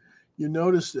happening. You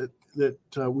notice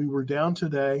that we were down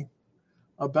today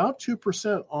about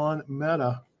 2% on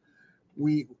Meta.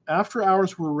 We, after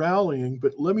hours, were rallying,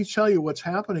 but let me tell you what's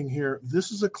happening here.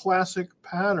 This is a classic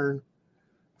pattern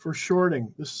for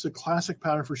shorting. This is a classic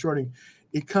pattern for shorting.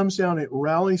 It comes down, it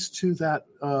rallies to that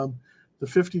the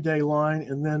 50-day line,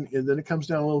 and then it comes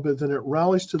down a little bit. Then it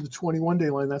rallies to the 21-day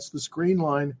line. That's the green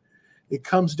line. It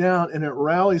comes down, and it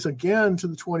rallies again to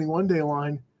the 21-day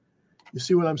line. You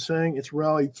see what I'm saying? It's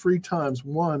rallied 3 times,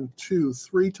 1, 2,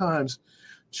 3 times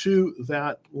to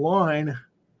that line.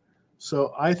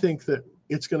 So I think that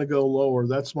it's going to go lower.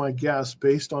 That's my guess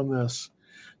based on this.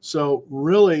 So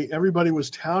really, everybody was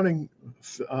touting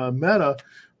Meta,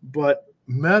 but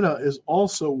Meta is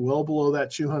also well below that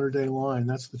 200-day line.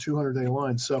 That's the 200-day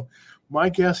line. So my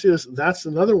guess is that's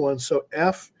another one. So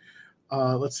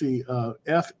let's see,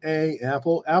 FA,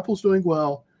 Apple. Apple's doing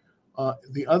well.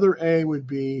 The other A would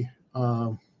be, FAANG.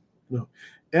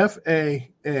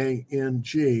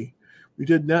 We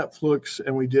did Netflix,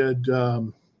 and we did,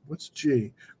 what's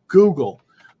G? Google.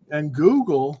 And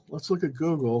Google, let's look at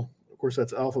Google. Of course,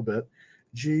 that's Alphabet.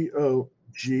 GOGL.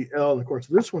 And of course,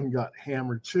 this one got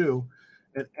hammered too.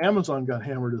 And Amazon got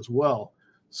hammered as well.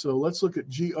 So let's look at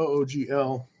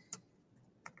GOOGL.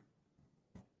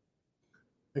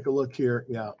 Take a look here.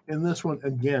 Yeah. In this one,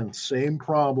 again, same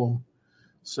problem.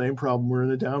 Same problem. We're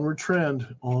in a downward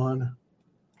trend on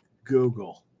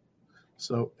Google.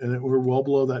 So, and we're well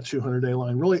below that 200-day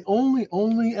line. Really,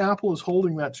 only Apple is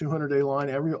holding that 200-day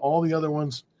line. All the other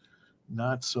ones,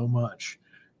 not so much.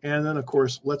 And then, of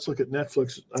course, let's look at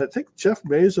Netflix. I think Jeff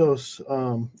Bezos,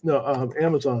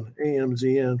 Amazon,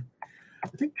 AMZN. I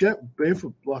think Jeff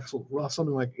Bezos lost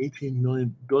something like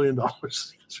 $18 billion.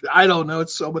 I don't know.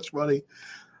 It's so much money.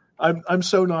 I'm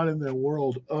so not in that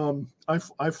world.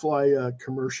 I fly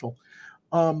commercial.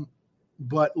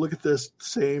 But look at this,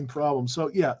 same problem. So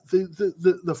yeah,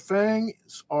 the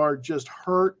FANGs are just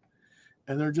hurt,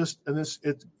 and they're just, and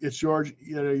it's George.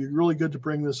 You're really good to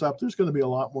bring this up. There's going to be a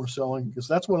lot more selling because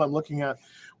that's what I'm looking at.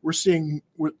 We're seeing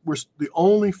we're the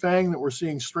only FANG that we're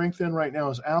seeing strength in right now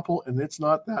is Apple, and it's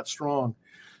not that strong.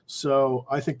 So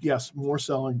I think yes, more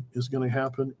selling is going to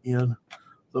happen in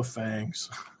the FANGs.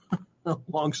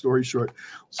 Long story short,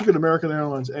 let's look at American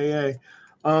Airlines AA.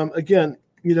 Again,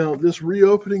 this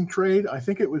reopening trade, I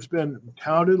think it was been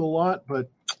touted a lot, but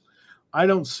I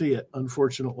don't see it,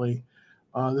 unfortunately.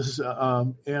 This is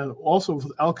and also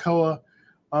with Alcoa.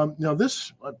 Now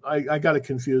this I got it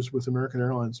confused with American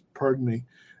Airlines. Pardon me.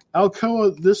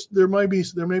 Alcoa. There may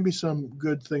be some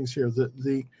good things here.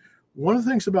 The one of the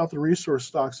things about the resource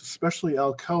stocks, especially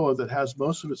Alcoa, that has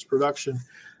most of its production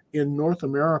in North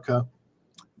America,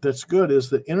 that's good is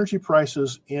that energy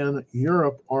prices in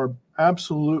Europe are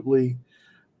absolutely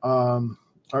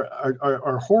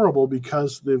are horrible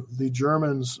because the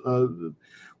Germans,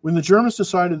 when the Germans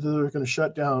decided that they were going to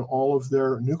shut down all of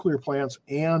their nuclear plants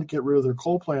and get rid of their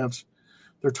coal plants,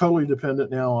 they're totally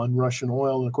dependent now on Russian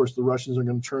oil. And of course, the Russians are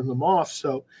going to turn them off.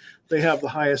 So they have the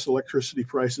highest electricity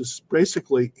prices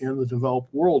basically in the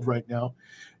developed world right now.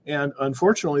 And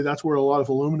unfortunately, that's where a lot of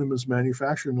aluminum is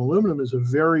manufactured. And aluminum is a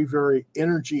very, very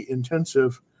energy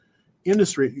intensive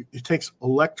industry. It takes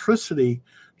electricity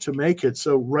to make it.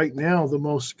 So right now, the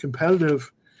most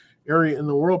competitive area in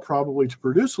the world probably to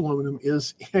produce aluminum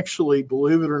is actually,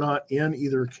 believe it or not, in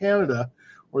either Canada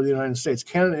or the United States.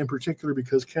 Canada in particular,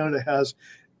 because Canada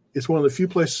it's one of the few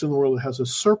places in the world that has a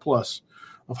surplus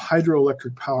of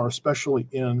hydroelectric power, especially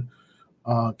in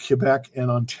Quebec and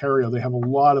Ontario. They have a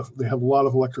lot of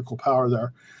electrical power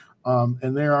there,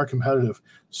 and they are competitive.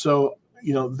 So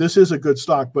this is a good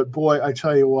stock, but boy, I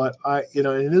tell you what,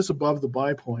 it is above the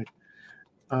buy point,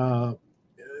 and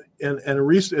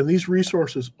these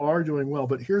resources are doing well.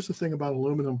 But here's the thing about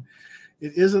aluminum: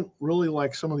 it isn't really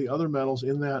like some of the other metals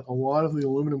in that a lot of the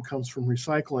aluminum comes from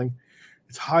recycling.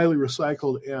 It's highly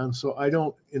recycled, and so I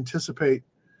don't anticipate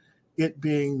it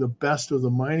being the best of the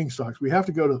mining stocks. We have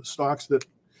to go to stocks that,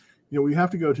 we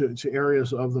have to go to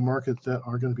areas of the market that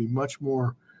are going to be much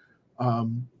more,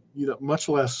 much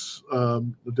less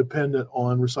dependent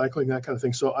on recycling, that kind of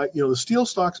thing. So the steel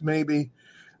stocks maybe,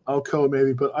 Alcoa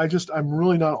maybe, but I'm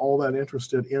really not all that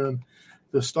interested in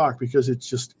the stock because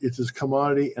it's a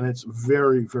commodity and it's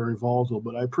very, very volatile.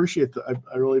 But I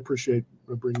really appreciate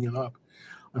bringing it up.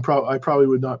 I probably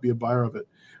would not be a buyer of it.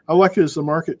 How likely is the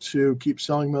market to keep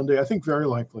selling Monday? I think very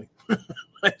likely.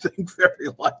 I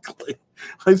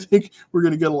think we're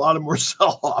going to get a lot of more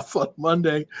sell-off on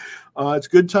Monday. It's a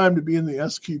good time to be in the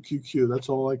SQQQ. That's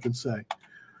all I can say.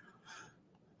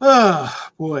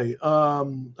 Ah, boy.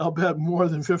 I'll bet more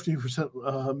than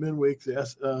 15% midweek. The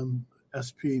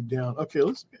SP down. Okay,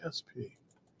 let's get SP.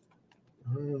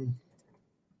 I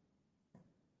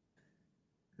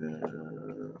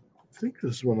think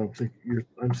this is what I'm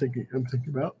thinking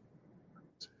about.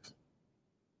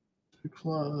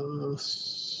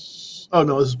 Plus. Oh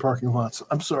no, this is parking lots.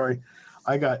 I'm sorry,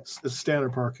 I got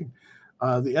standard parking.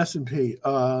 The S&P.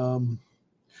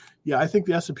 Yeah, I think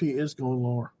the S&P is going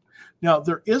lower. Now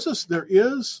there is it's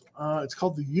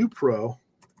called the UPRO.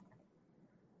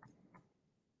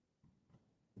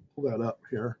 Pull that up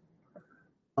here.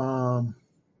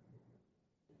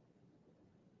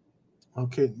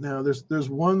 Okay, now there's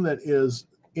one that is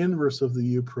inverse of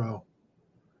the UPRO.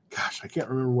 Gosh, I can't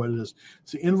remember what it is.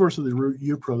 It's the inverse of the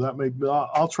UPRO. That may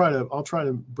I'll try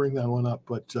to bring that one up,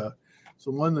 but it's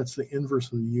the one that's the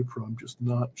inverse of the UPRO. I'm just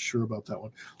not sure about that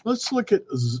one. Let's look at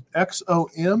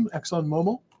XOM,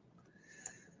 ExxonMobil.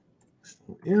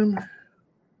 XOM.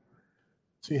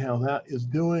 See how that is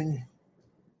doing.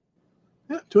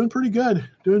 Yeah, doing pretty good.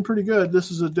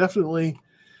 This is a definitely,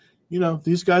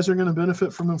 these guys are going to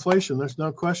benefit from inflation. There's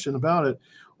no question about it.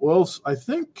 Oil's, I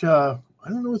think, I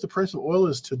don't know what the price of oil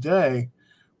is today,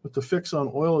 what the fix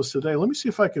on oil is today. Let me see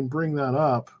if I can bring that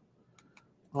up.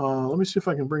 Let me see if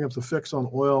I can bring up the fix on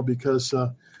oil, because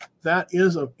that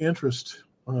is of interest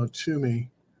to me.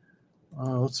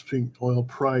 Let's see, oil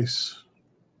price.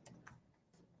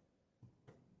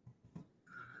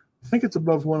 I think it's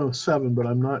above 107, but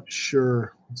I'm not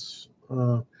sure.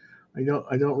 I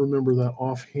don't remember that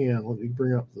offhand. Let me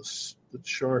bring up the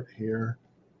chart here.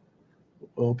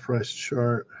 Oil price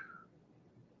chart.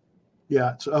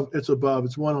 Yeah, it's above.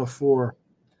 It's 104.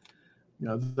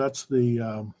 Yeah, that's the.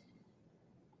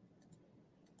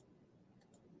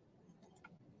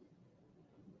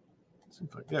 Let's see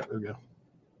if I get. There we go.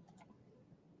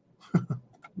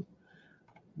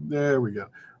 There we go.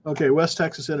 Okay, West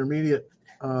Texas Intermediate.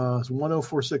 It's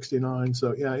 104.69.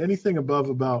 So yeah, anything above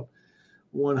about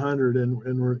 100,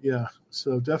 and we're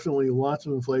so definitely lots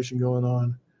of inflation going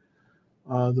on.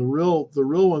 The real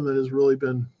one that has really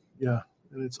been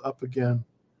and it's up again.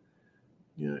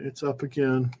 Yeah, it's up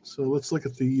again. So let's look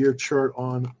at the year chart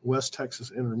on West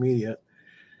Texas Intermediate,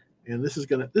 and this is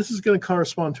gonna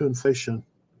correspond to inflation.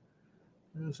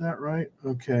 Is that right?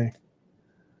 Okay.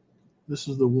 This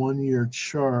is the 1 year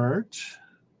chart.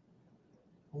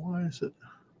 Why is it?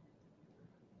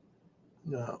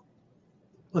 No.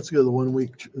 Let's go to the 1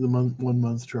 week, the 1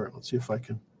 month chart. Let's see if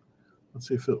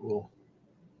it will.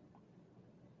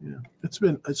 Yeah, it's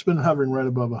been hovering right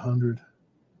above 100.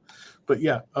 But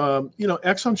yeah,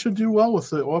 Exxon should do well with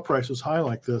the oil prices high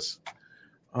like this.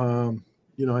 I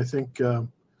think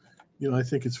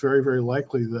it's very, very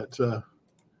likely that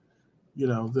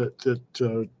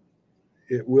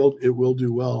it will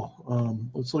do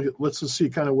well. Let's just see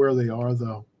kind of where they are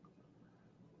though.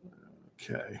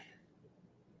 Okay.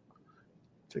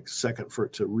 Take a second for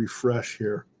it to refresh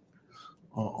here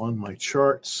on my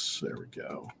charts. There we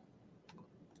go.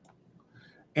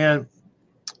 And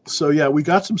so, yeah, we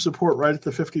got some support right at the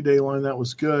 50-day line. That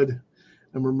was good.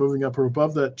 And we're moving up or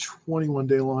above that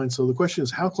 21-day line. So the question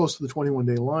is, how close to the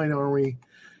 21-day line are we?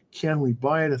 Can we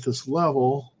buy it at this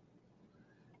level?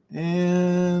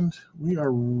 And we're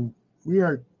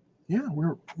right at the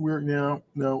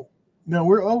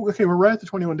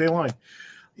 21-day line.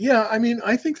 Yeah, I mean,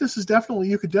 I think this is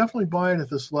you could definitely buy it at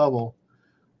this level.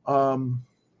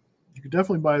 You could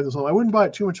definitely buy it at this level. I wouldn't buy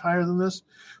it too much higher than this,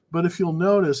 but if you'll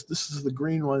notice, this is the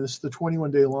green line. This is the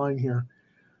 21-day line here.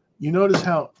 You notice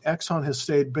how Exxon has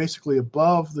stayed basically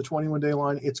above the 21-day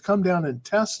line. It's come down and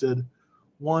tested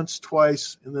once,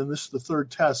 twice, and then this is the third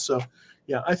test. So,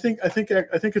 yeah, I think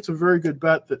it's a very good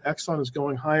bet that Exxon is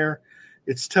going higher.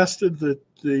 It's tested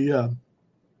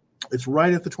it's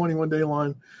right at the 21-day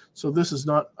line. So this is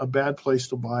not a bad place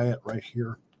to buy it right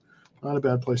here. Not a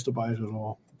bad place to buy it at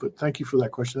all. But thank you for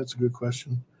that question. That's a good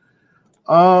question.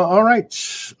 All right.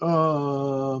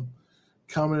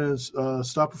 Comment is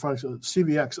stop refining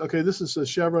CVX. Okay, this is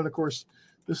Chevron, of course.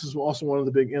 This is also one of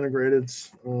the big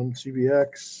integrateds,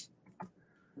 CVX.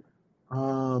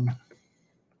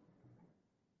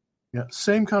 Yeah,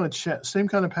 same kind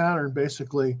of pattern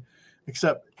basically,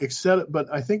 except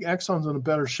but I think Exxon's in a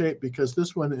better shape because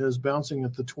this one is bouncing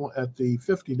at the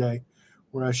 50-day,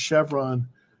 whereas Chevron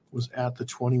was at the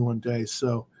 21 days.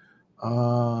 So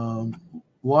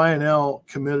Lionel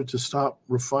committed to stop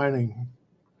refining.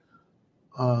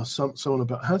 Someone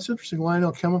about that's interesting.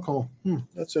 Lionel Chemical.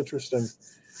 That's interesting.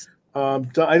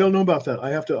 I don't know about that.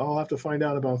 I'll have to find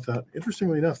out about that.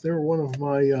 Interestingly enough, they were one of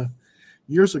my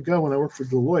years ago when I worked for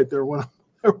Deloitte. They were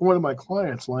one of my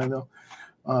clients, Lionel.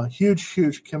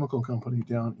 Huge chemical company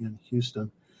down in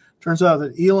Houston. Turns out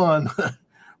that Elon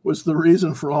was the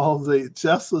reason for all of the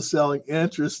Tesla selling.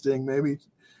 Interesting. Maybe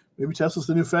Tesla's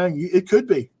the new FANG. It could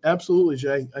be. Absolutely,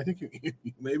 Jay. I think you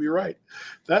may be right.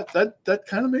 That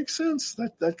kind of makes sense.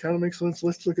 That kind of makes sense.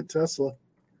 Let's look at Tesla.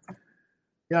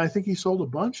 Yeah, I think he sold a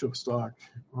bunch of stock.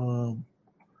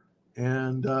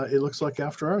 And it looks like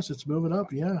after ours, it's moving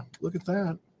up. Yeah, look at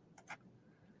that.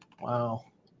 Wow.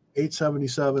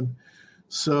 877.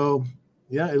 So,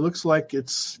 yeah, it looks like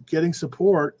it's getting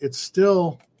support. It's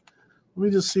still, let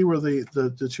me just see where the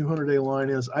 200-day line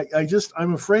is.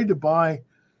 I'm afraid to buy.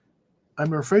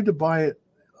 I'm afraid to buy it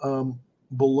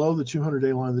below the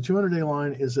 200-day line. The 200-day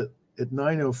line is at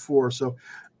 904. So,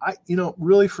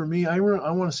 really for me, I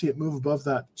want to see it move above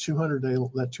that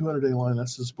 200-day line.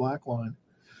 That's this black line.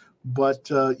 But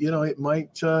it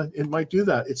might do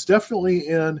that. It's definitely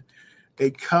in a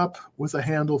cup with a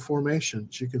handle formation.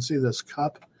 As you can see, this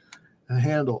cup and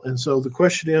handle. And so the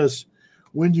question is,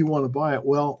 when do you want to buy it?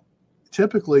 Well,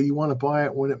 typically you want to buy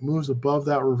it when it moves above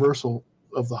that reversal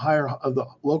of the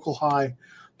local high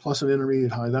plus an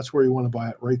intermediate high. That's where you want to buy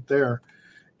it, right there.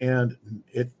 And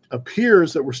it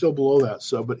appears that we're still below that.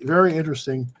 So, but very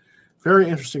interesting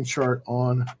chart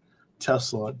on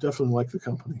Tesla. I definitely like the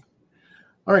company.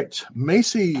 All right,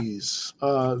 Macy's.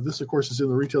 This, of course, is in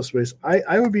the retail space. I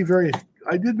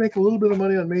did make a little bit of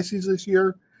money on Macy's this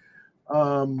year,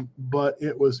 but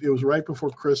it was right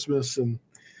before Christmas, and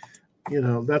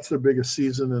that's their biggest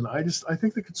season. And I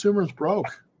think the consumer is broke.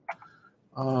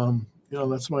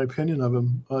 That's my opinion of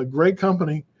them. Great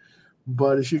company,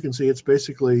 but as you can see, it's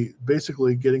basically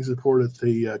getting support at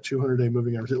the 200-day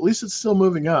moving average. At least it's still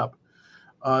moving up,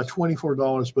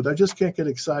 $24. But I just can't get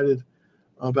excited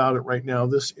about it right now.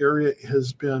 This area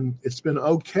it's been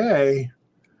okay,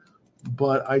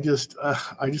 but I just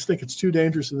think it's too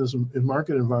dangerous in this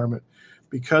market environment,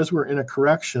 because we're in a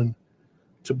correction,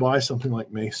 to buy something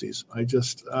like Macy's.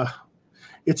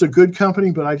 It's a good company,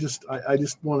 but I just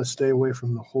want to stay away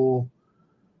from the whole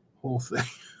thing.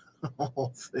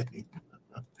 Whole thing.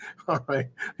 All right,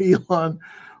 Elon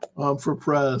for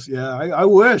prez. Yeah, I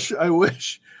wish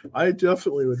I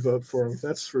definitely would vote for him.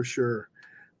 That's for sure.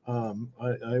 I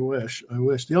wish.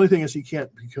 The only thing is he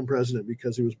can't become president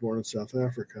because he was born in South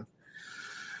Africa.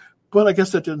 But I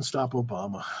guess that didn't stop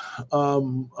Obama.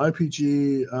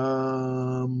 IPG,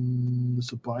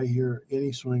 it's a buy here.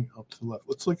 Any swing up to the left.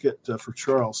 Let's look at, for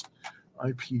Charles,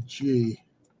 IPG.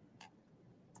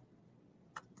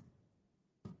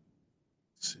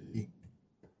 Let's see.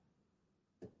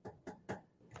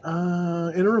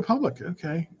 Interrepublic.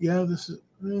 Okay. Yeah, this is...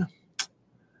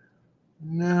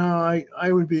 No,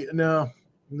 I would be no.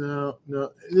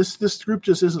 This group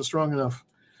just isn't strong enough.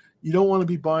 You don't want to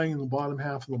be buying in the bottom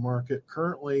half of the market.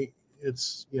 Currently, you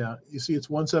see it's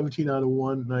 117 out of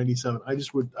 197.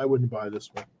 I wouldn't buy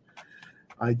this one.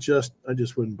 I just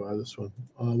wouldn't buy this one.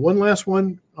 One last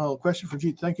one. Question for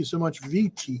Jeet. Thank you so much.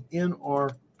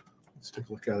 VTNR. Let's take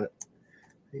a look at it.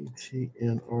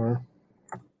 VTNR.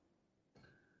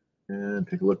 And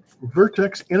take a look.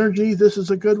 Vertex Energy. This is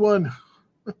a good one.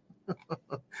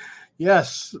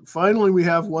 Yes, finally we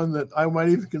have one that I might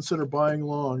even consider buying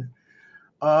long.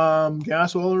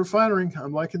 Gas, oil, refining.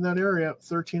 I'm liking that area.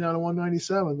 13 out of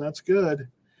 197. That's good.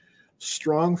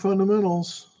 Strong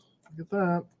fundamentals. Look at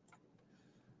that.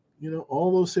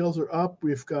 All those sales are up.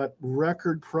 We've got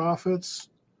record profits.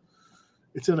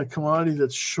 It's in a commodity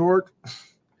that's short.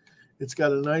 It's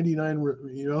got a 99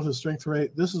 relative strength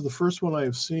rate. This is the first one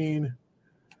I've seen.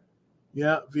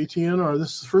 Yeah, VTNR.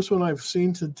 This is the first one I've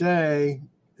seen today,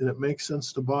 and it makes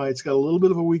sense to buy. It's got a little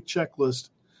bit of a weak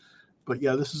checklist, but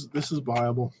yeah, this is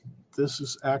viable. This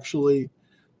is actually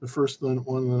the first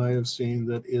one that I have seen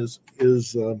that is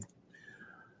so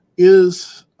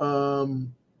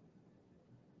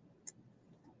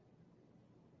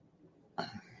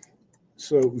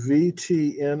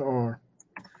VTNR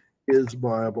is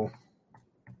viable.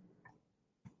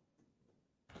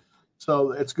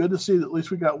 So it's good to see that at least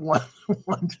we got one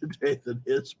today that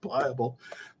is viable.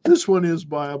 This one is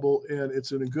viable, and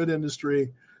it's in a good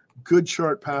industry, good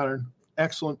chart pattern,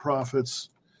 excellent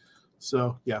profits.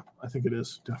 So, yeah, I think it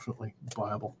is definitely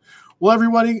viable. Well,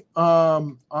 everybody,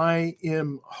 I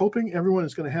am hoping everyone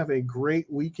is going to have a great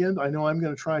weekend. I know I'm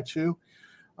going to try to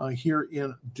here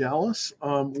in Dallas.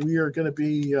 We are going to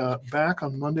be back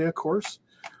on Monday, of course,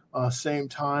 same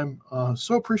time.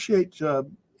 So appreciate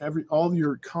all of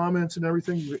your comments and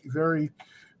everything. Very,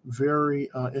 very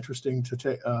interesting to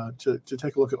take a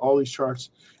look at all these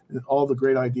charts and all the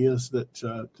great ideas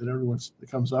that everyone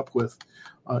comes up with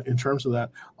in terms of that.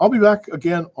 I'll be back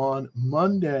again on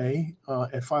Monday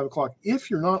at 5 o'clock. If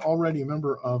you're not already a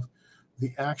member of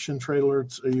the action trade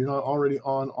alerts, you're not already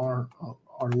on our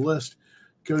list,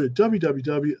 go to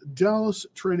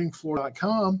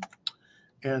www.dallastradingfloor.com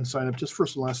and sign up, just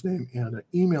first and last name and an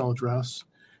email address,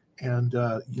 and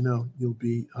you'll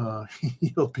be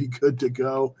you'll be good to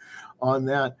go on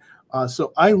that.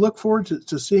 So I look forward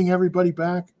to seeing everybody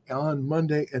back on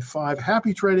Monday at 5.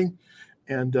 Happy trading,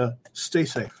 and stay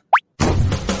safe.